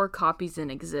 24 copies in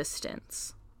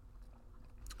existence.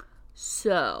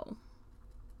 So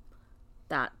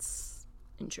that's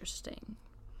interesting.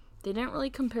 They didn't really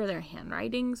compare their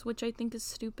handwritings, which I think is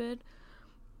stupid,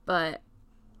 but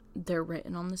they're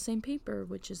written on the same paper,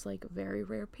 which is like a very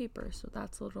rare paper, so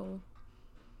that's a little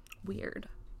weird.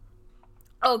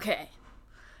 Okay.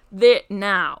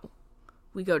 Now,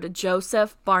 we go to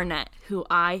Joseph Barnett, who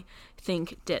I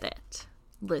think did it.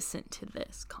 Listen to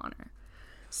this, Connor.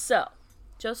 So,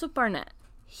 Joseph Barnett,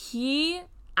 he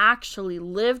actually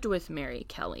lived with Mary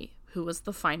Kelly, who was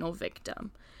the final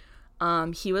victim.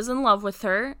 He was in love with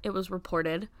her, it was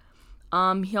reported.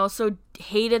 He also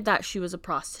hated that she was a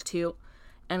prostitute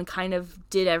and kind of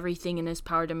did everything in his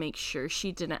power to make sure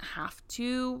she didn't have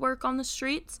to work on the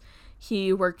streets.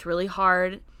 He worked really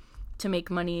hard to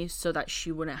make money so that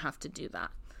she wouldn't have to do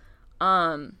that.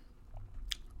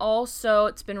 Also,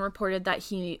 it's been reported that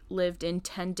he lived in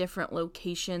 10 different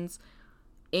locations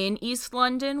in East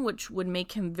London, which would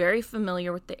make him very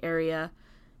familiar with the area,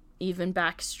 even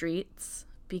back streets,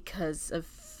 because of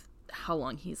how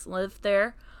long he's lived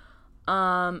there.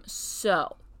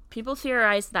 So, people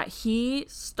theorize that he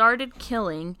started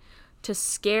killing to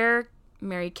scare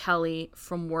Mary Kelly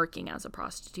from working as a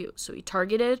prostitute. So he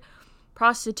targeted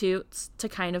prostitutes to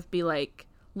kind of be like,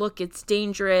 look, it's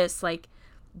dangerous, like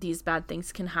these bad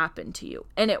things can happen to you.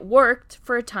 And it worked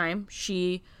for a time.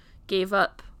 She gave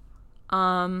up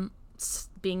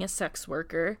being a sex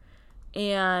worker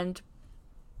and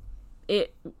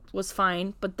it was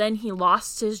fine, but then he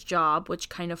lost his job, which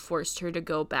kind of forced her to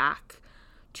go back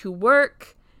to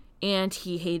work, and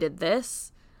he hated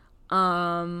this.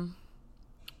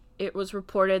 It was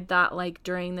reported that like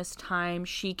during this time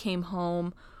she came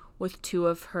home with 2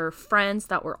 of her friends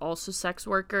that were also sex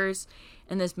workers,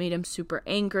 and this made him super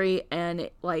angry, and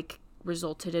it like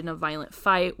resulted in a violent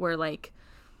fight where like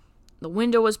the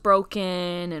window was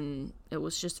broken, and it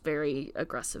was just very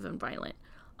aggressive and violent.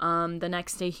 The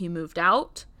next day he moved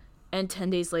out, and 10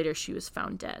 days later she was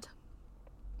found dead.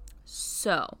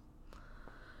 So,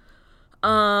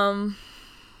 I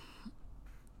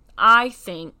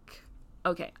think,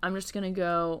 okay, I'm just gonna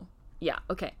go, yeah,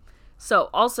 okay. So,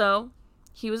 also,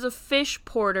 he was a fish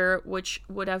porter, which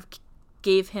would have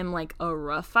gave him, like, a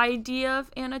rough idea of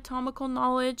anatomical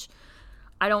knowledge.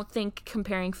 I don't think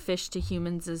comparing fish to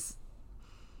humans is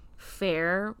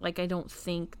fair. Like, I don't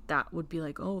think that would be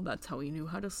like, oh, that's how he knew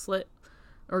how to slit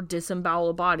or disembowel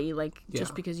a body. Like,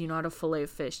 just because you know how to fillet a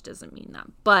fish doesn't mean that.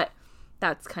 But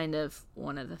that's kind of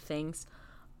one of the things.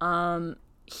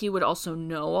 He would also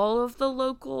know all of the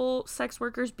local sex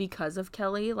workers because of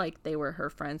Kelly. Like, they were her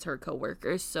friends, her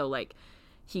co-workers. So, like,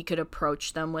 he could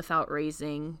approach them without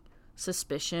raising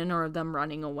suspicion or them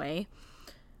running away.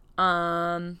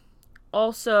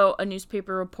 Also, a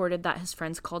newspaper reported that his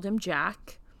friends called him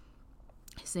Jack.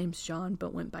 His name's John,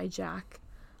 but went by Jack.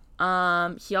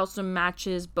 He also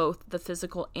matches both the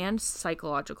physical and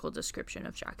psychological description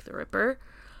of Jack the Ripper.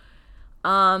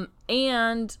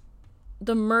 And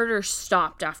the murder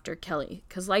stopped after Kelly.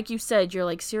 Because like you said, you're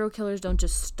like, serial killers don't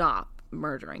just stop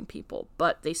murdering people.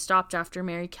 But they stopped after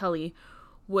Mary Kelly,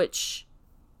 which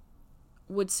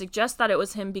would suggest that it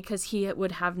was him because he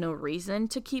would have no reason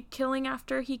to keep killing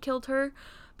after he killed her.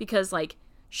 Because, like,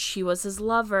 she was his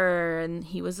lover and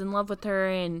he was in love with her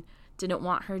and didn't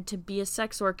want her to be a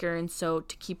sex worker. And so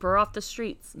to keep her off the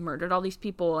streets, murdered all these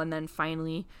people and then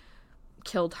finally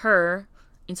killed her.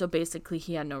 And so basically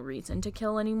he had no reason to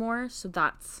kill anymore. So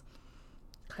that's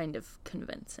kind of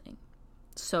convincing.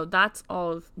 So that's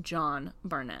all of John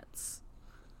Barnett's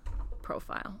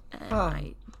profile. And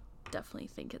I definitely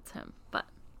think it's him. But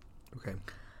okay,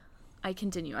 I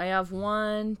continue. I have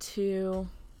 1, 2,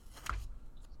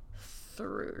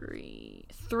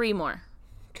 3 more.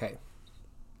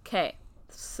 Okay,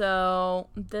 so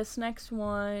this next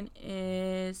one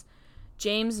is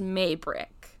James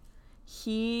Maybrick.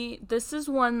 This is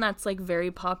one that's, like, very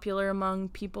popular among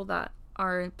people that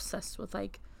are obsessed with,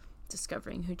 like,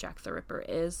 discovering who Jack the Ripper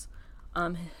is.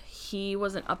 He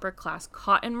was an upper class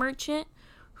cotton merchant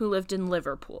who lived in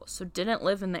Liverpool, so didn't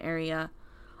live in the area,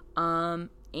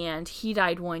 and he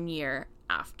died 1 year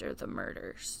after the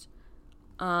murders.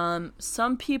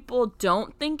 Some people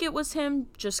don't think it was him,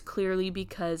 just clearly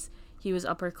because he was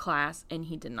upper class and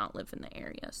he did not live in the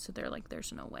area, so they're like,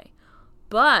 there's no way.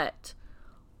 But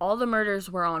all the murders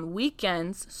were on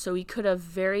weekends, so he could have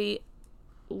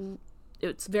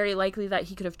it's very likely that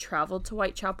he could have traveled to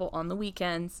Whitechapel on the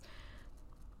weekends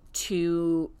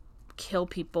to kill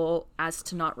people as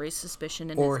to not raise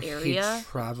suspicion in his area. Or he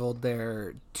traveled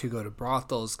there to go to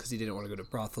brothels because he didn't want to go to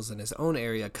brothels in his own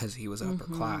area because he was upper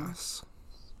class.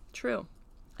 True.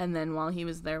 And then while he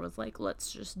was there was like,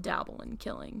 let's just dabble in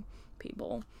killing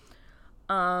people.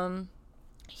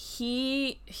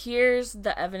 Here's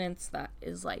the evidence that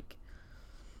is like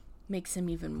makes him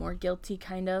even more guilty,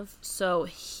 kind of. So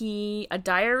a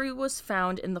diary was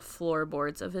found in the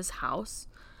floorboards of his house.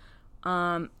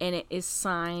 And it is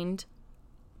signed,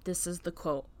 this is the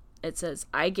quote, it says,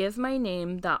 "I give my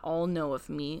name that all know of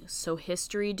me, so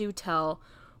history do tell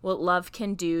what love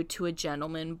can do to a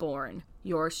gentleman born.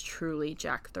 Yours truly,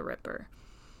 Jack the Ripper."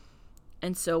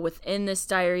 And so within this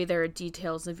diary, there are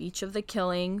details of each of the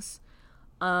killings,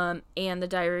 and the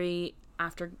diary,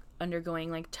 after undergoing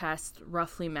like tests,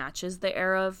 roughly matches the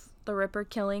era of the Ripper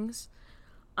killings.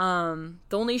 The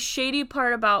only shady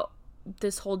part about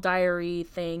this whole diary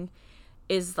thing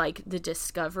is like the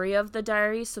discovery of the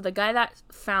diary. So the guy that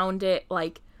found it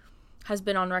like has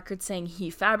been on record saying he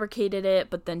fabricated it,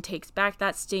 but then takes back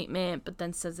that statement, but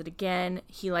then says it again.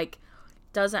 He like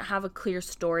doesn't have a clear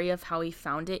story of how he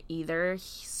found it either.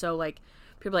 So like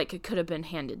people like it could have been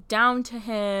handed down to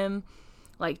him.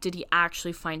 Like, did he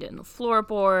actually find it in the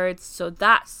floorboards? So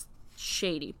that's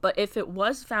shady. But if it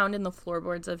was found in the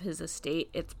floorboards of his estate,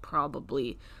 it's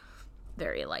probably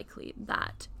very likely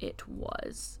that it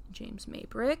was James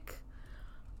Maybrick.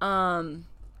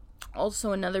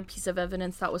 Also, another piece of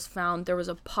evidence that was found, there was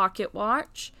a pocket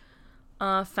watch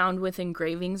found with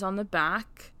engravings on the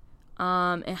back.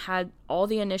 It had all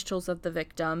the initials of the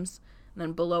victims. And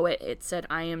then below it, it said,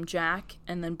 "I am Jack."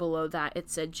 And then below that,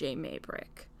 it said J.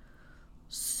 Maybrick.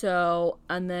 So,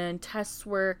 and then tests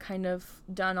were kind of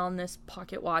done on this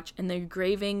pocket watch, and the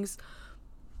engravings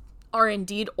are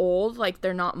indeed old. Like,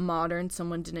 they're not modern.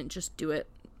 Someone didn't just do it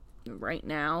right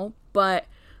now, but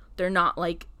they're not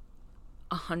like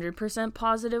 100%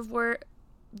 positive where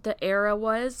the era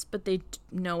was, but they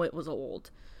know it was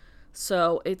old.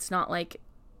 So it's not like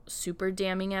super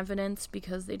damning evidence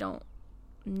because they don't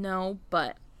know,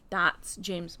 but That's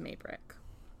James Maybrick.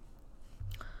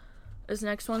 This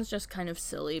next one's just kind of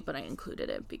silly, but I included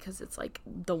it because it's like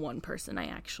the one person I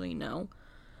actually know.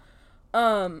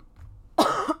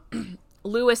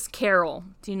 Lewis Carroll.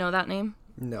 Do you know that name?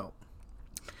 No.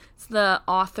 It's the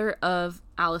author of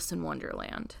Alice in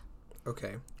Wonderland.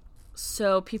 Okay.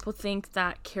 So people think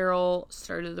that Carroll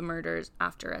started the murders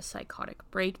after a psychotic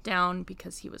breakdown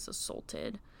because he was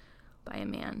assaulted by a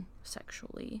man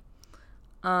sexually.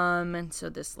 And so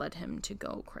this led him to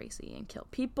go crazy and kill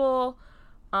people.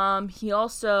 He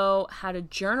also had a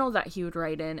journal that he would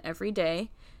write in every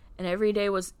day, and every day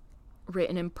was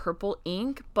written in purple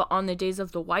ink, but on the days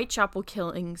of the Whitechapel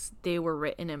killings, they were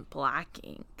written in black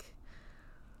ink.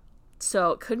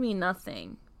 So it could mean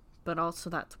nothing, but also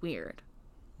that's weird.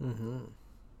 Mm-hmm.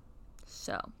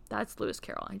 So that's Lewis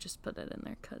Carroll. I just put it in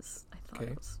there because I thought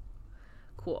it was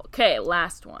cool. Okay,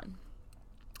 last one.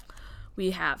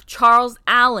 We have Charles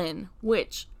Allen,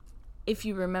 which, if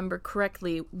you remember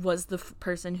correctly, was the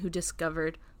person who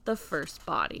discovered the first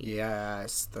body.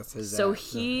 Yes, that's his. So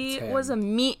he was a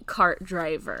meat cart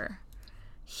driver.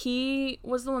 He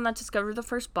was the one that discovered the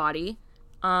first body.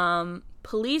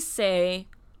 Police say,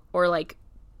 or like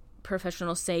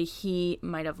professionals say, he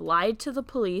might have lied to the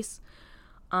police,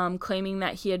 claiming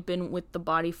that he had been with the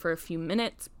body for a few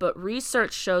minutes, but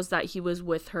research shows that he was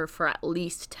with her for at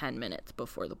least 10 minutes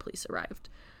before the police arrived.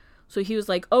 So he was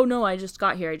like, oh no, I just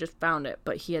got here, I just found it,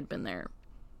 but he had been there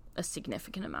a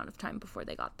significant amount of time before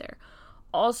they got there.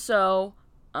 Also,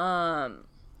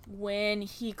 when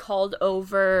he called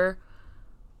over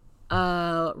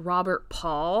Robert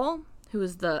Paul, who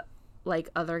was the like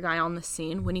other guy on the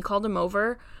scene, when he called him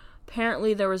over,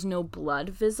 apparently there was no blood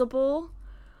visible,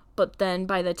 but then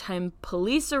by the time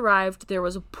police arrived, there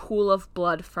was a pool of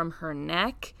blood from her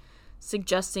neck,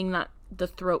 suggesting that the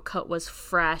throat cut was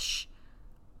fresh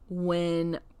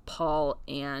when Paul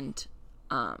and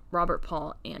Robert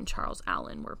Paul and Charles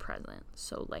Allen were present.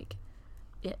 So like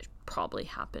it probably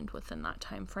happened within that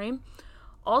time frame.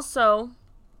 Also,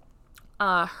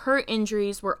 her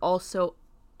injuries were also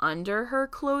under her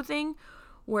clothing,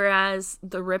 whereas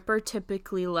the Ripper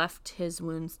typically left his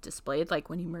wounds displayed. Like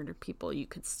when he murdered people, you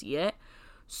could see it.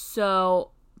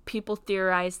 So people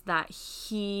theorized that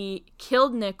he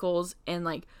killed Nichols and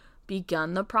like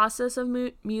begun the process of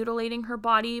mutilating her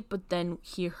body, but then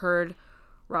he heard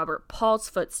Robert Paul's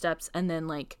footsteps and then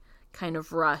like kind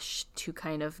of rushed to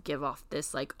kind of give off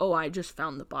this like, oh, I just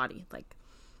found the body, like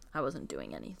I wasn't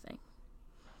doing anything.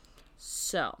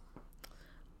 So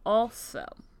also,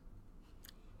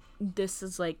 this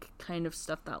is like kind of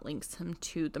stuff that links him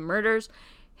to the murders.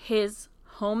 His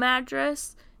home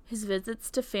address, his visits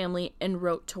to family, and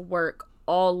route to work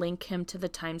all link him to the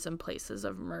times and places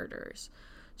of murders.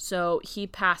 So he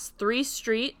passed 3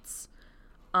 streets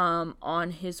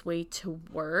on his way to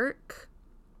work,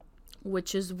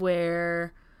 which is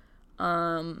where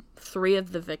 3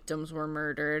 of the victims were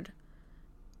murdered,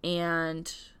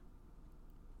 and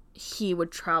he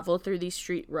would travel through these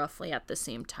streets roughly at the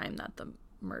same time that the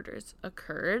murders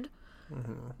occurred,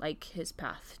 like his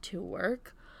path to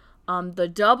work. The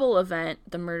double event,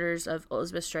 the murders of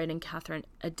Elizabeth Stride and Catherine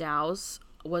Eddowes,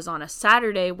 was on a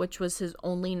Saturday, which was his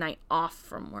only night off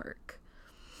from work.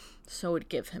 So it would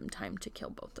give him time to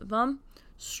kill both of them.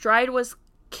 Stride was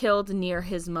killed near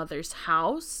his mother's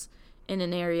house in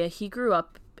an area he grew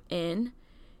up in.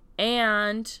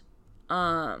 And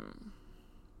the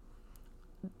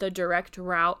direct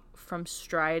route from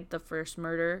Stride, the first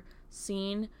murder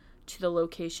scene, to the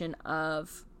location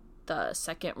of the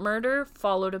second murder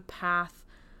followed a path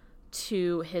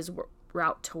to his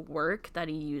route to work that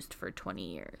he used for 20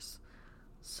 years.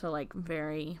 So like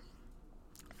very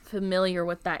familiar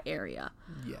with that area.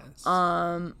 Yes.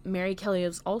 Mary Kelly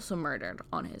was also murdered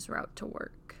on his route to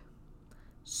work.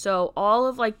 So all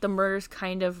of like the murders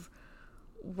kind of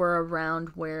were around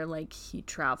where like he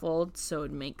traveled, so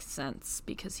it makes sense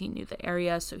because he knew the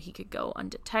area, so he could go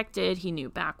undetected. He knew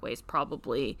backways,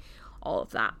 probably, all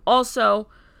of that. Also,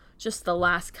 just the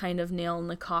last kind of nail in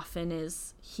the coffin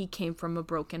is he came from a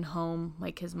broken home.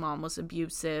 Like his mom was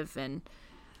abusive and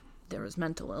there was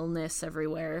mental illness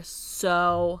everywhere.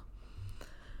 So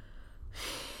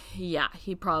yeah,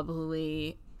 he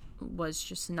probably was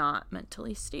just not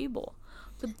mentally stable.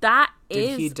 But that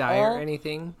Did he die or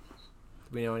anything?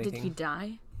 Do we know anything? Did he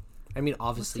die? I mean,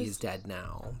 obviously he's dead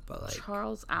now, but like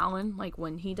Charles Allen, like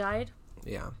when he died?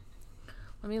 Yeah.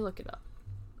 Let me look it up.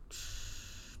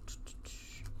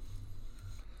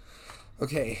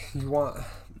 Okay, you want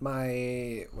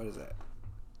my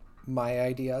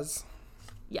ideas?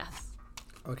 Yes.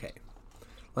 Okay.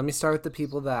 Let me start with the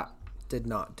people that did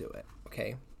not do it,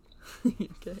 okay?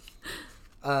 Okay.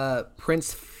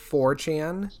 Prince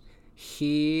 4chan,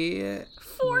 he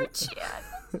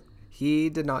 4chan. he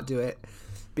did not do it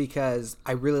because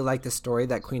I really like the story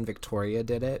that Queen Victoria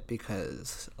did it,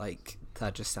 because like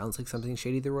that just sounds like something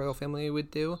shady the royal family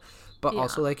would do. But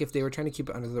also, like, if they were trying to keep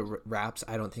it under the wraps,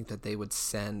 I don't think that they would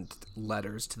send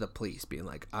letters to the police being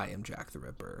like, I am Jack the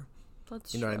Ripper.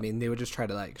 That's you know what I mean? They would just try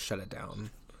to like shut it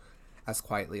down as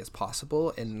quietly as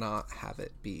possible and not have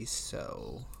it be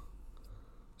so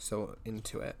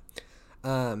into it.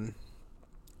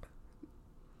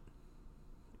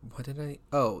 What did I...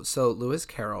 Oh, so Lewis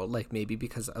Carroll, like, maybe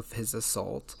because of his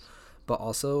assault, but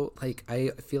also, like,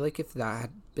 I feel like if that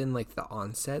had been, like, the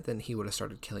onset, then he would have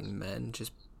started killing men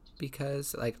just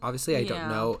because, like, obviously I don't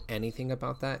know anything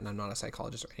about that, and I'm not a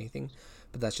psychologist or anything,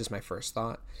 but that's just my first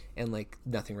thought, and, like,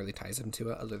 nothing really ties him to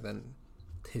it other than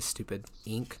his stupid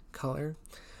ink color.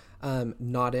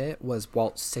 Not it was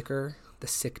Walt Sicker, the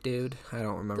sick dude. I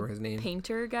don't remember his name.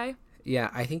 Painter guy?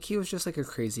 Yeah, I think he was just like a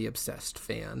crazy obsessed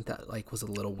fan that like was a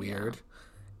little weird.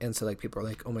 Yeah. And so like people are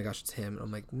like, oh my gosh, it's him. And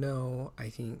I'm like, no, I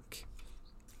think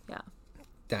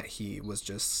that he was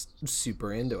just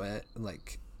super into it.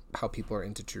 Like how people are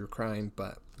into true crime,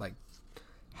 but like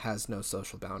has no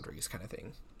social boundaries kind of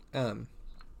thing.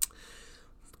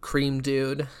 Cream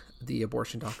dude, the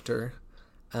abortion doctor.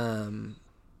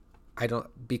 I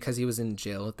don't, because he was in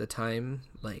jail at the time,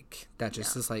 like that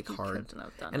just is like hard.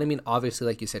 And I mean, obviously,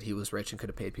 like you said, he was rich and could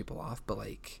have paid people off, but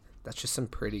like that's just some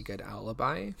pretty good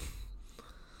alibi.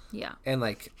 Yeah. And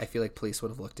like I feel like police would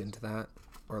have looked into that,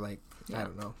 or like I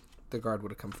don't know, the guard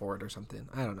would have come forward or something.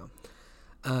 I don't know.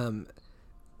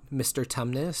 Mr.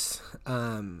 Tumnus,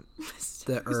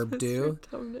 the herb dude.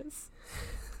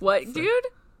 What dude?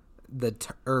 The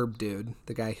herb dude,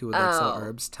 the guy who would like sell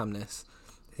herbs. Tumnus.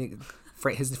 I think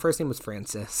his first name was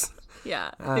Francis. Yeah,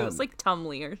 it was like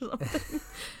Tumley or something.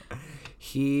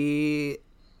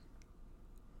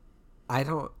 I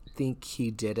don't think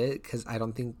he did it because I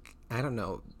don't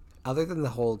know, other than the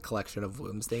whole collection of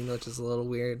wombs thing, which is a little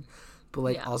weird, but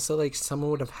like also like someone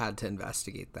would have had to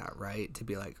investigate that, right? To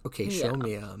be like, okay, show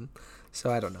me so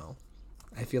I don't know.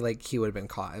 I feel like he would have been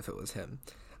caught if it was him.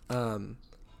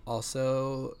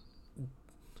 Also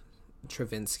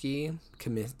Travinsky,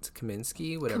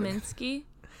 Kaminsky, whatever. Kaminsky?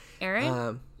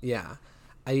 Aaron? Yeah.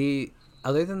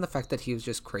 Other than the fact that he was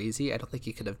just crazy, I don't think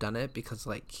he could have done it because,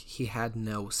 like, he had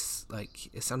no, like,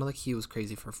 it sounded like he was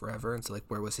crazy for forever. And so, like,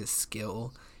 where was his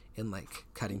skill in, like,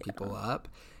 cutting people up?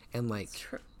 And, like,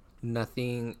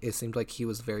 nothing, it seemed like he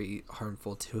was very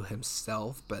harmful to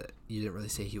himself, but you didn't really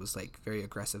say he was, like, very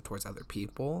aggressive towards other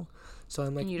people. So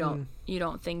I'm like, you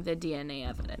don't think the DNA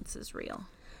evidence is real?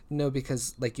 No,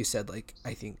 because like you said, like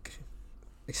I think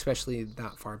especially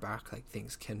that far back, like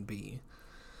things can be,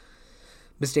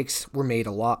 mistakes were made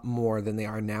a lot more than they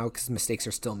are now because mistakes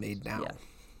are still made now.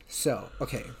 So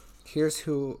okay, here's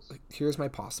my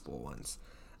possible ones.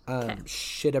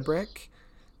 Shitabrick,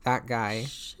 that guy.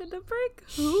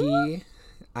 Shitabrick? Who?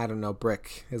 I don't know,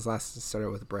 Brick, his last started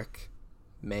with Brick.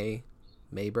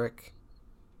 Maybrick.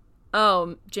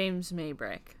 Oh, James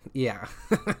Maybrick. Yeah.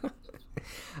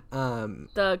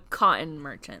 The cotton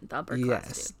merchant, the upper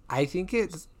class dude. I think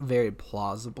it's very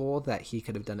plausible that he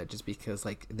could have done it just because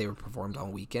like they were performed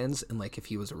on weekends, and like if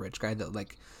he was a rich guy that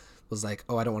like was like,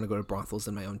 oh, I don't want to go to brothels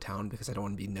in my own town because I don't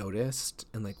want to be noticed,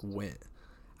 and like went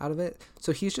out of it.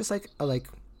 So he's just like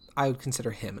I would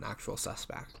consider him an actual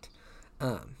suspect.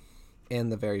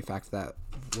 And the very fact that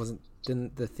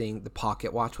didn't the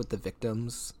pocket watch with the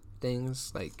victims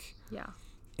things, like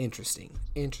interesting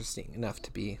enough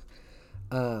to be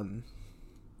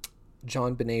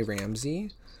John Benet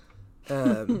Ramsey.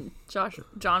 John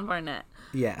Barnett.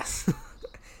 Yes.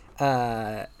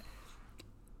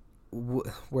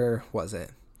 Where was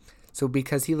it? So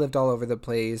because he lived all over the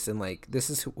place, and like this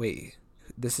is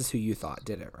who you thought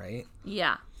did it, right?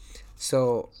 Yeah.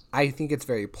 So I think it's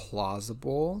very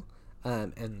plausible,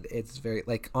 and it's very,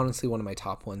 like, honestly one of my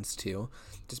top ones too,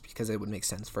 just because it would make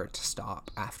sense for it to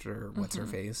stop after what's her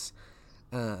face,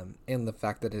 and the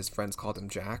fact that his friends called him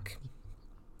Jack.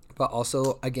 But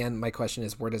also, again, my question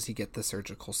is, where does he get the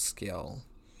surgical skill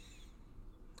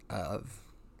of?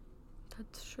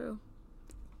 That's true.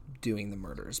 Doing the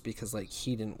murders, because like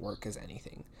he didn't work as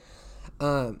anything.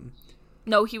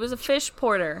 No, he was a fish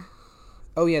porter.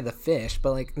 Oh yeah, the fish,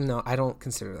 but like no, I don't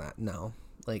consider that. No,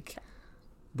 like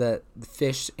the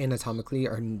fish anatomically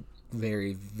are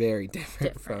very, very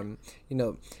different from, you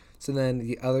know. So then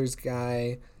the others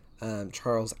guy,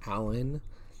 Charles Allen,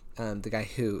 the guy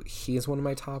who, he is one of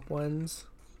my top ones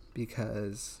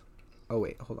because, oh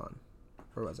wait, hold on,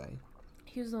 where was I?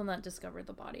 He was the one that discovered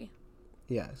the body.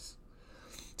 Yes.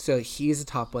 So he's a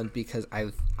top one because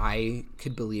I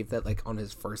could believe that like on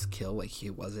his first kill, like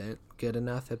he wasn't good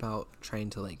enough about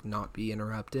trying to like not be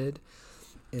interrupted.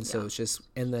 And so it's just,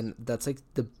 and then that's like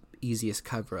the easiest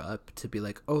cover up to be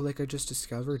like, oh, like I just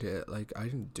discovered it. Like I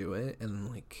didn't do it. And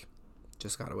like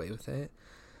just got away with it.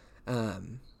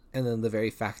 And then the very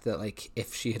fact that like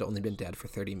if she had only been dead for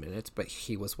 30 minutes, but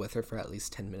he was with her for at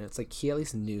least 10 minutes, like he at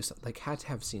least knew something, like had to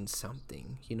have seen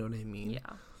something, you know what I mean?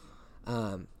 Yeah.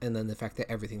 And then the fact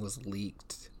that everything was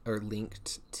leaked or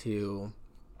linked to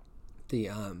the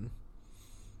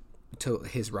to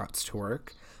his routes to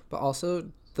work, but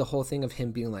also the whole thing of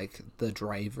him being like the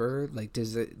driver, like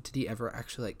did he ever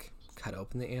actually like cut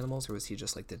open the animals, or was he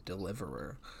just like the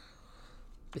deliverer?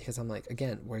 Because I'm like,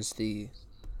 again, where's the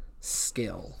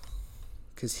skill?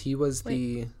 Because he was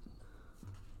What?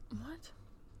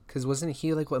 because wasn't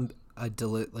he like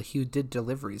like he did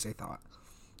deliveries, I thought.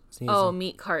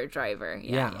 Meat cart driver.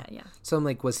 Yeah. So I'm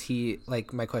like, was he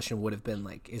like, my question would have been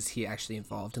like, is he actually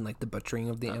involved in like the butchering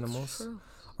of the That's animals? true.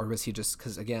 Or was he just,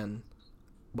 because again,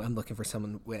 I'm looking for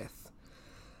someone with.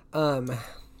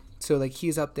 So like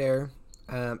he's up there.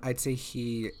 I'd say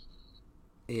he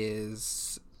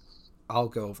is, I'll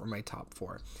go over my top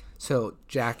 4. So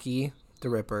Jackie the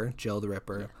Ripper, Jill the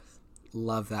Ripper. Yes.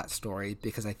 Love that story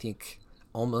because I think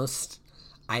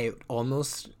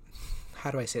how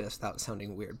do I say this without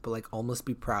sounding weird, but like almost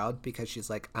be proud because she's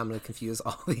like, I'm gonna confuse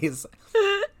all these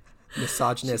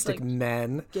misogynistic like,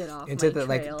 men get off into my the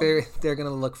trail. like they're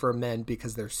gonna look for men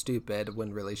because they're stupid,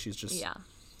 when really she's just I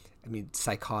mean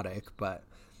psychotic. But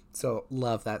so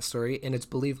love that story, and it's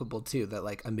believable too that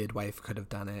like a midwife could have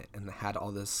done it and had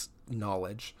all this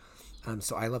knowledge.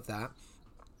 So I love that.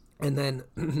 And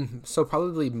then so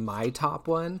probably my top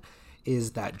one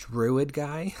is that druid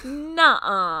guy.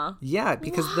 Nuh-uh. Yeah,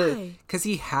 because Why? because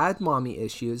he had mommy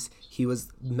issues. He was,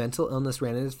 mental illness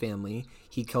ran in his family.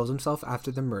 He killed himself after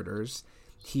the murders.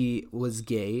 He was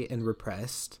gay and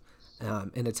repressed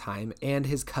in a time, and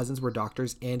his cousins were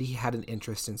doctors, and he had an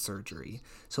interest in surgery.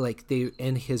 So like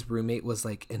and his roommate was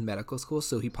like in medical school,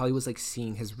 so he probably was like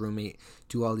seeing his roommate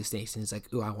do all these things, and he's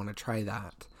like, "Ooh, I want to try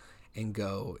that," and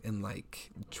go and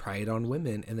like try it on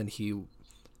women. And then he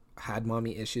had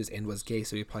mommy issues and was gay,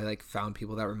 so he probably like found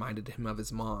people that reminded him of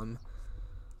his mom.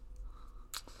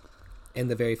 And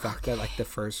the very fact that like the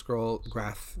first girl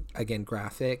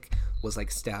graphic was like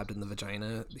stabbed in the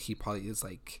vagina, he probably is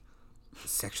like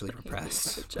sexually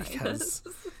repressed because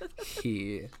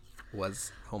he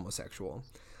was homosexual.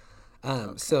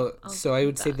 So I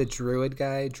would say the druid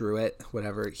guy,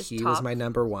 whatever, he was my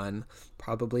number 1,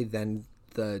 probably then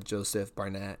the Joseph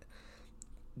Barnett,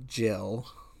 Jill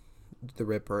the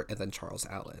Ripper, and then Charles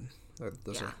Allen.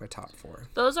 Those are my top 4.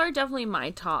 Those are definitely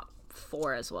my top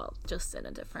 4 as well, just in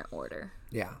a different order.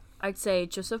 Yeah. I'd say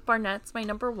Joseph Barnett's my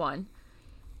number 1.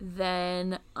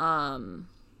 Then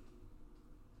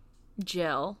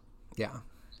Jill. Yeah.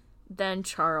 Then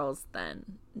Charles,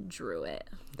 then Druid.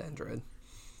 Then Druid.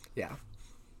 Yeah.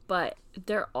 But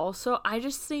they're also, I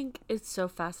just think it's so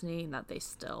fascinating that they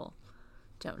still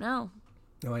don't know.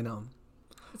 Oh, I know.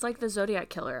 It's like the Zodiac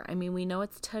Killer. I mean, we know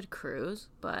it's Ted Cruz,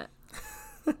 but...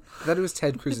 I thought it was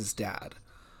Ted Cruz's dad.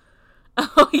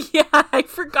 Oh, yeah. I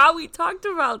forgot we talked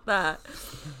about that.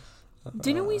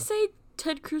 Didn't we say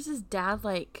Ted Cruz's dad,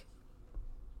 like...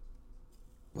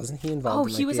 Wasn't he involved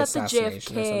in, like, he was the at the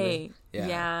assassination or JFK. something?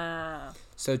 Yeah.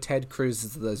 So Ted Cruz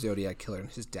is the Zodiac Killer, and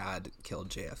his dad killed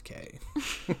JFK.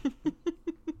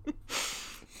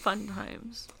 Fun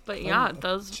times. But yeah,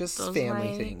 those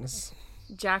family things.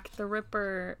 Jack the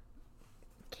Ripper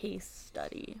case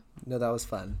study. No, that was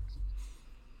fun.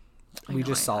 We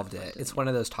just solved it. It's one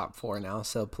of those top 4 now,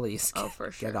 so please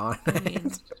get on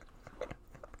it.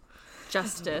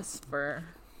 Justice for...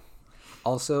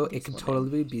 Also, it could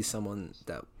totally be someone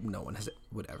that no one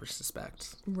would ever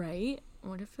suspect. Right?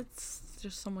 What if it's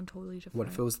just someone totally different? What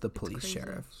if it was the police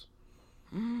sheriff?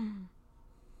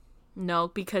 No,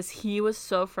 because he was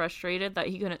so frustrated that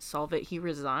he couldn't solve it. He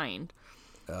resigned.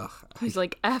 Ugh. He's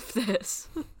like, F this.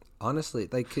 Honestly,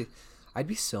 like, I'd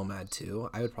be so mad too.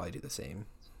 I would probably do the same.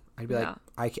 I'd be like,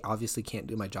 I obviously can't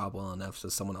do my job well enough, so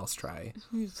someone else try.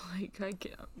 He's like, I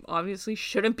obviously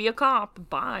shouldn't be a cop.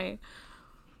 Bye.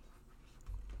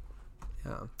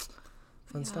 Yeah.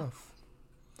 Fun stuff.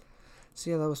 So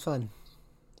yeah, that was fun.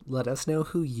 Let us know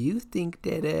who you think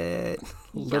did it.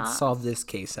 Let's solve this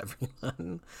case,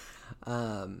 everyone.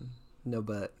 No,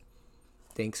 but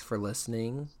thanks for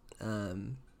listening.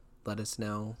 Let us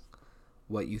know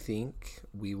what you think.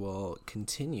 We will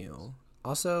continue.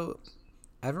 Also,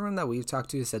 everyone that we've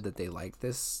talked to said that they like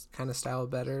this kind of style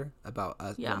better about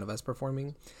us, one of us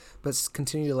performing. But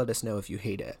continue to let us know if you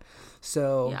hate it.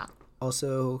 So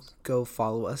Also, go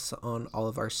follow us on all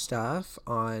of our stuff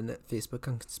on Facebook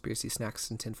on Conspiracy Snacks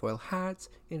and Tinfoil Hats,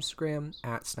 Instagram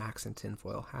at Snacks and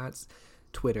Tinfoil Hats,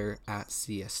 Twitter at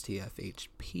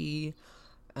CSTFHP.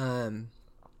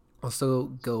 Also,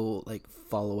 go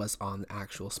follow us on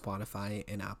actual Spotify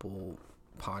and Apple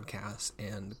Podcasts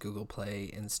and Google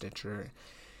Play and Stitcher,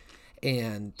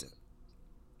 and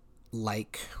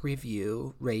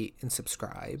review, rate, and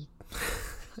subscribe,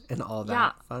 and all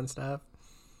that fun stuff.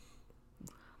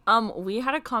 We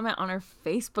had a comment on our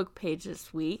Facebook page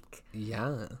this week.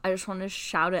 Yeah. I just want to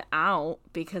shout it out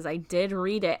because I did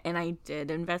read it and I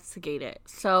did investigate it.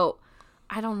 So,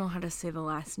 I don't know how to say the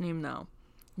last name, though.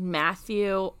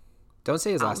 Matthew. Don't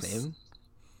say his last name.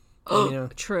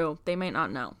 True. They might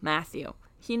not know. Matthew.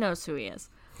 He knows who he is.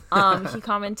 He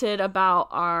commented about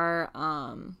our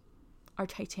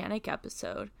Titanic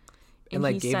episode.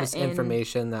 And gave us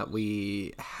information that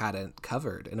we hadn't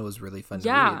covered. And it was really fun to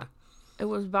read. It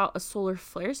was about a solar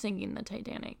flare sinking the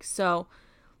Titanic. So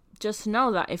just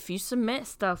know that if you submit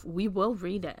stuff, we will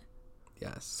read it.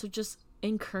 Yes. So just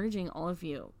encouraging all of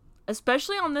you,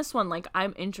 especially on this one.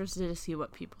 I'm interested to see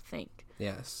what people think.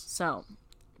 Yes. So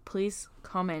please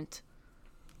comment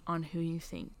on who you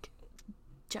think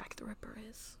Jack the Ripper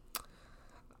is.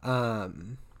 I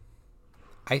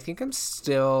think I'm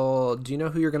still... Do you know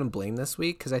who you're going to blame this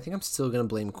week? Because I think I'm still going to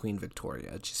blame Queen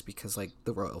Victoria, just because,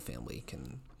 the royal family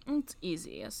can... It's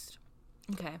easiest.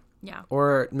 Okay, yeah.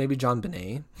 Or maybe John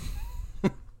Bonet.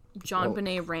 John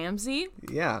Bonet Ramsey?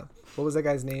 Yeah. What was that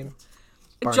guy's name?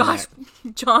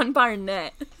 John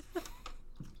Barnett.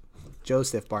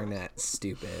 Joseph Barnett.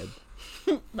 Stupid.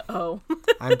 Oh.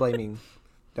 I'm blaming...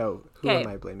 No, who am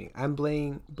I blaming? I'm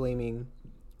blaming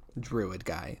Druid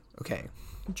guy. Okay.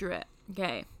 Druid.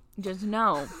 Okay. Just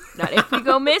know that if we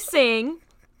go missing,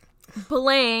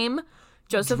 blame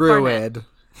Joseph Barnett. Druid.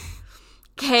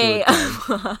 Okay.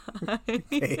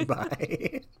 Okay,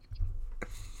 bye.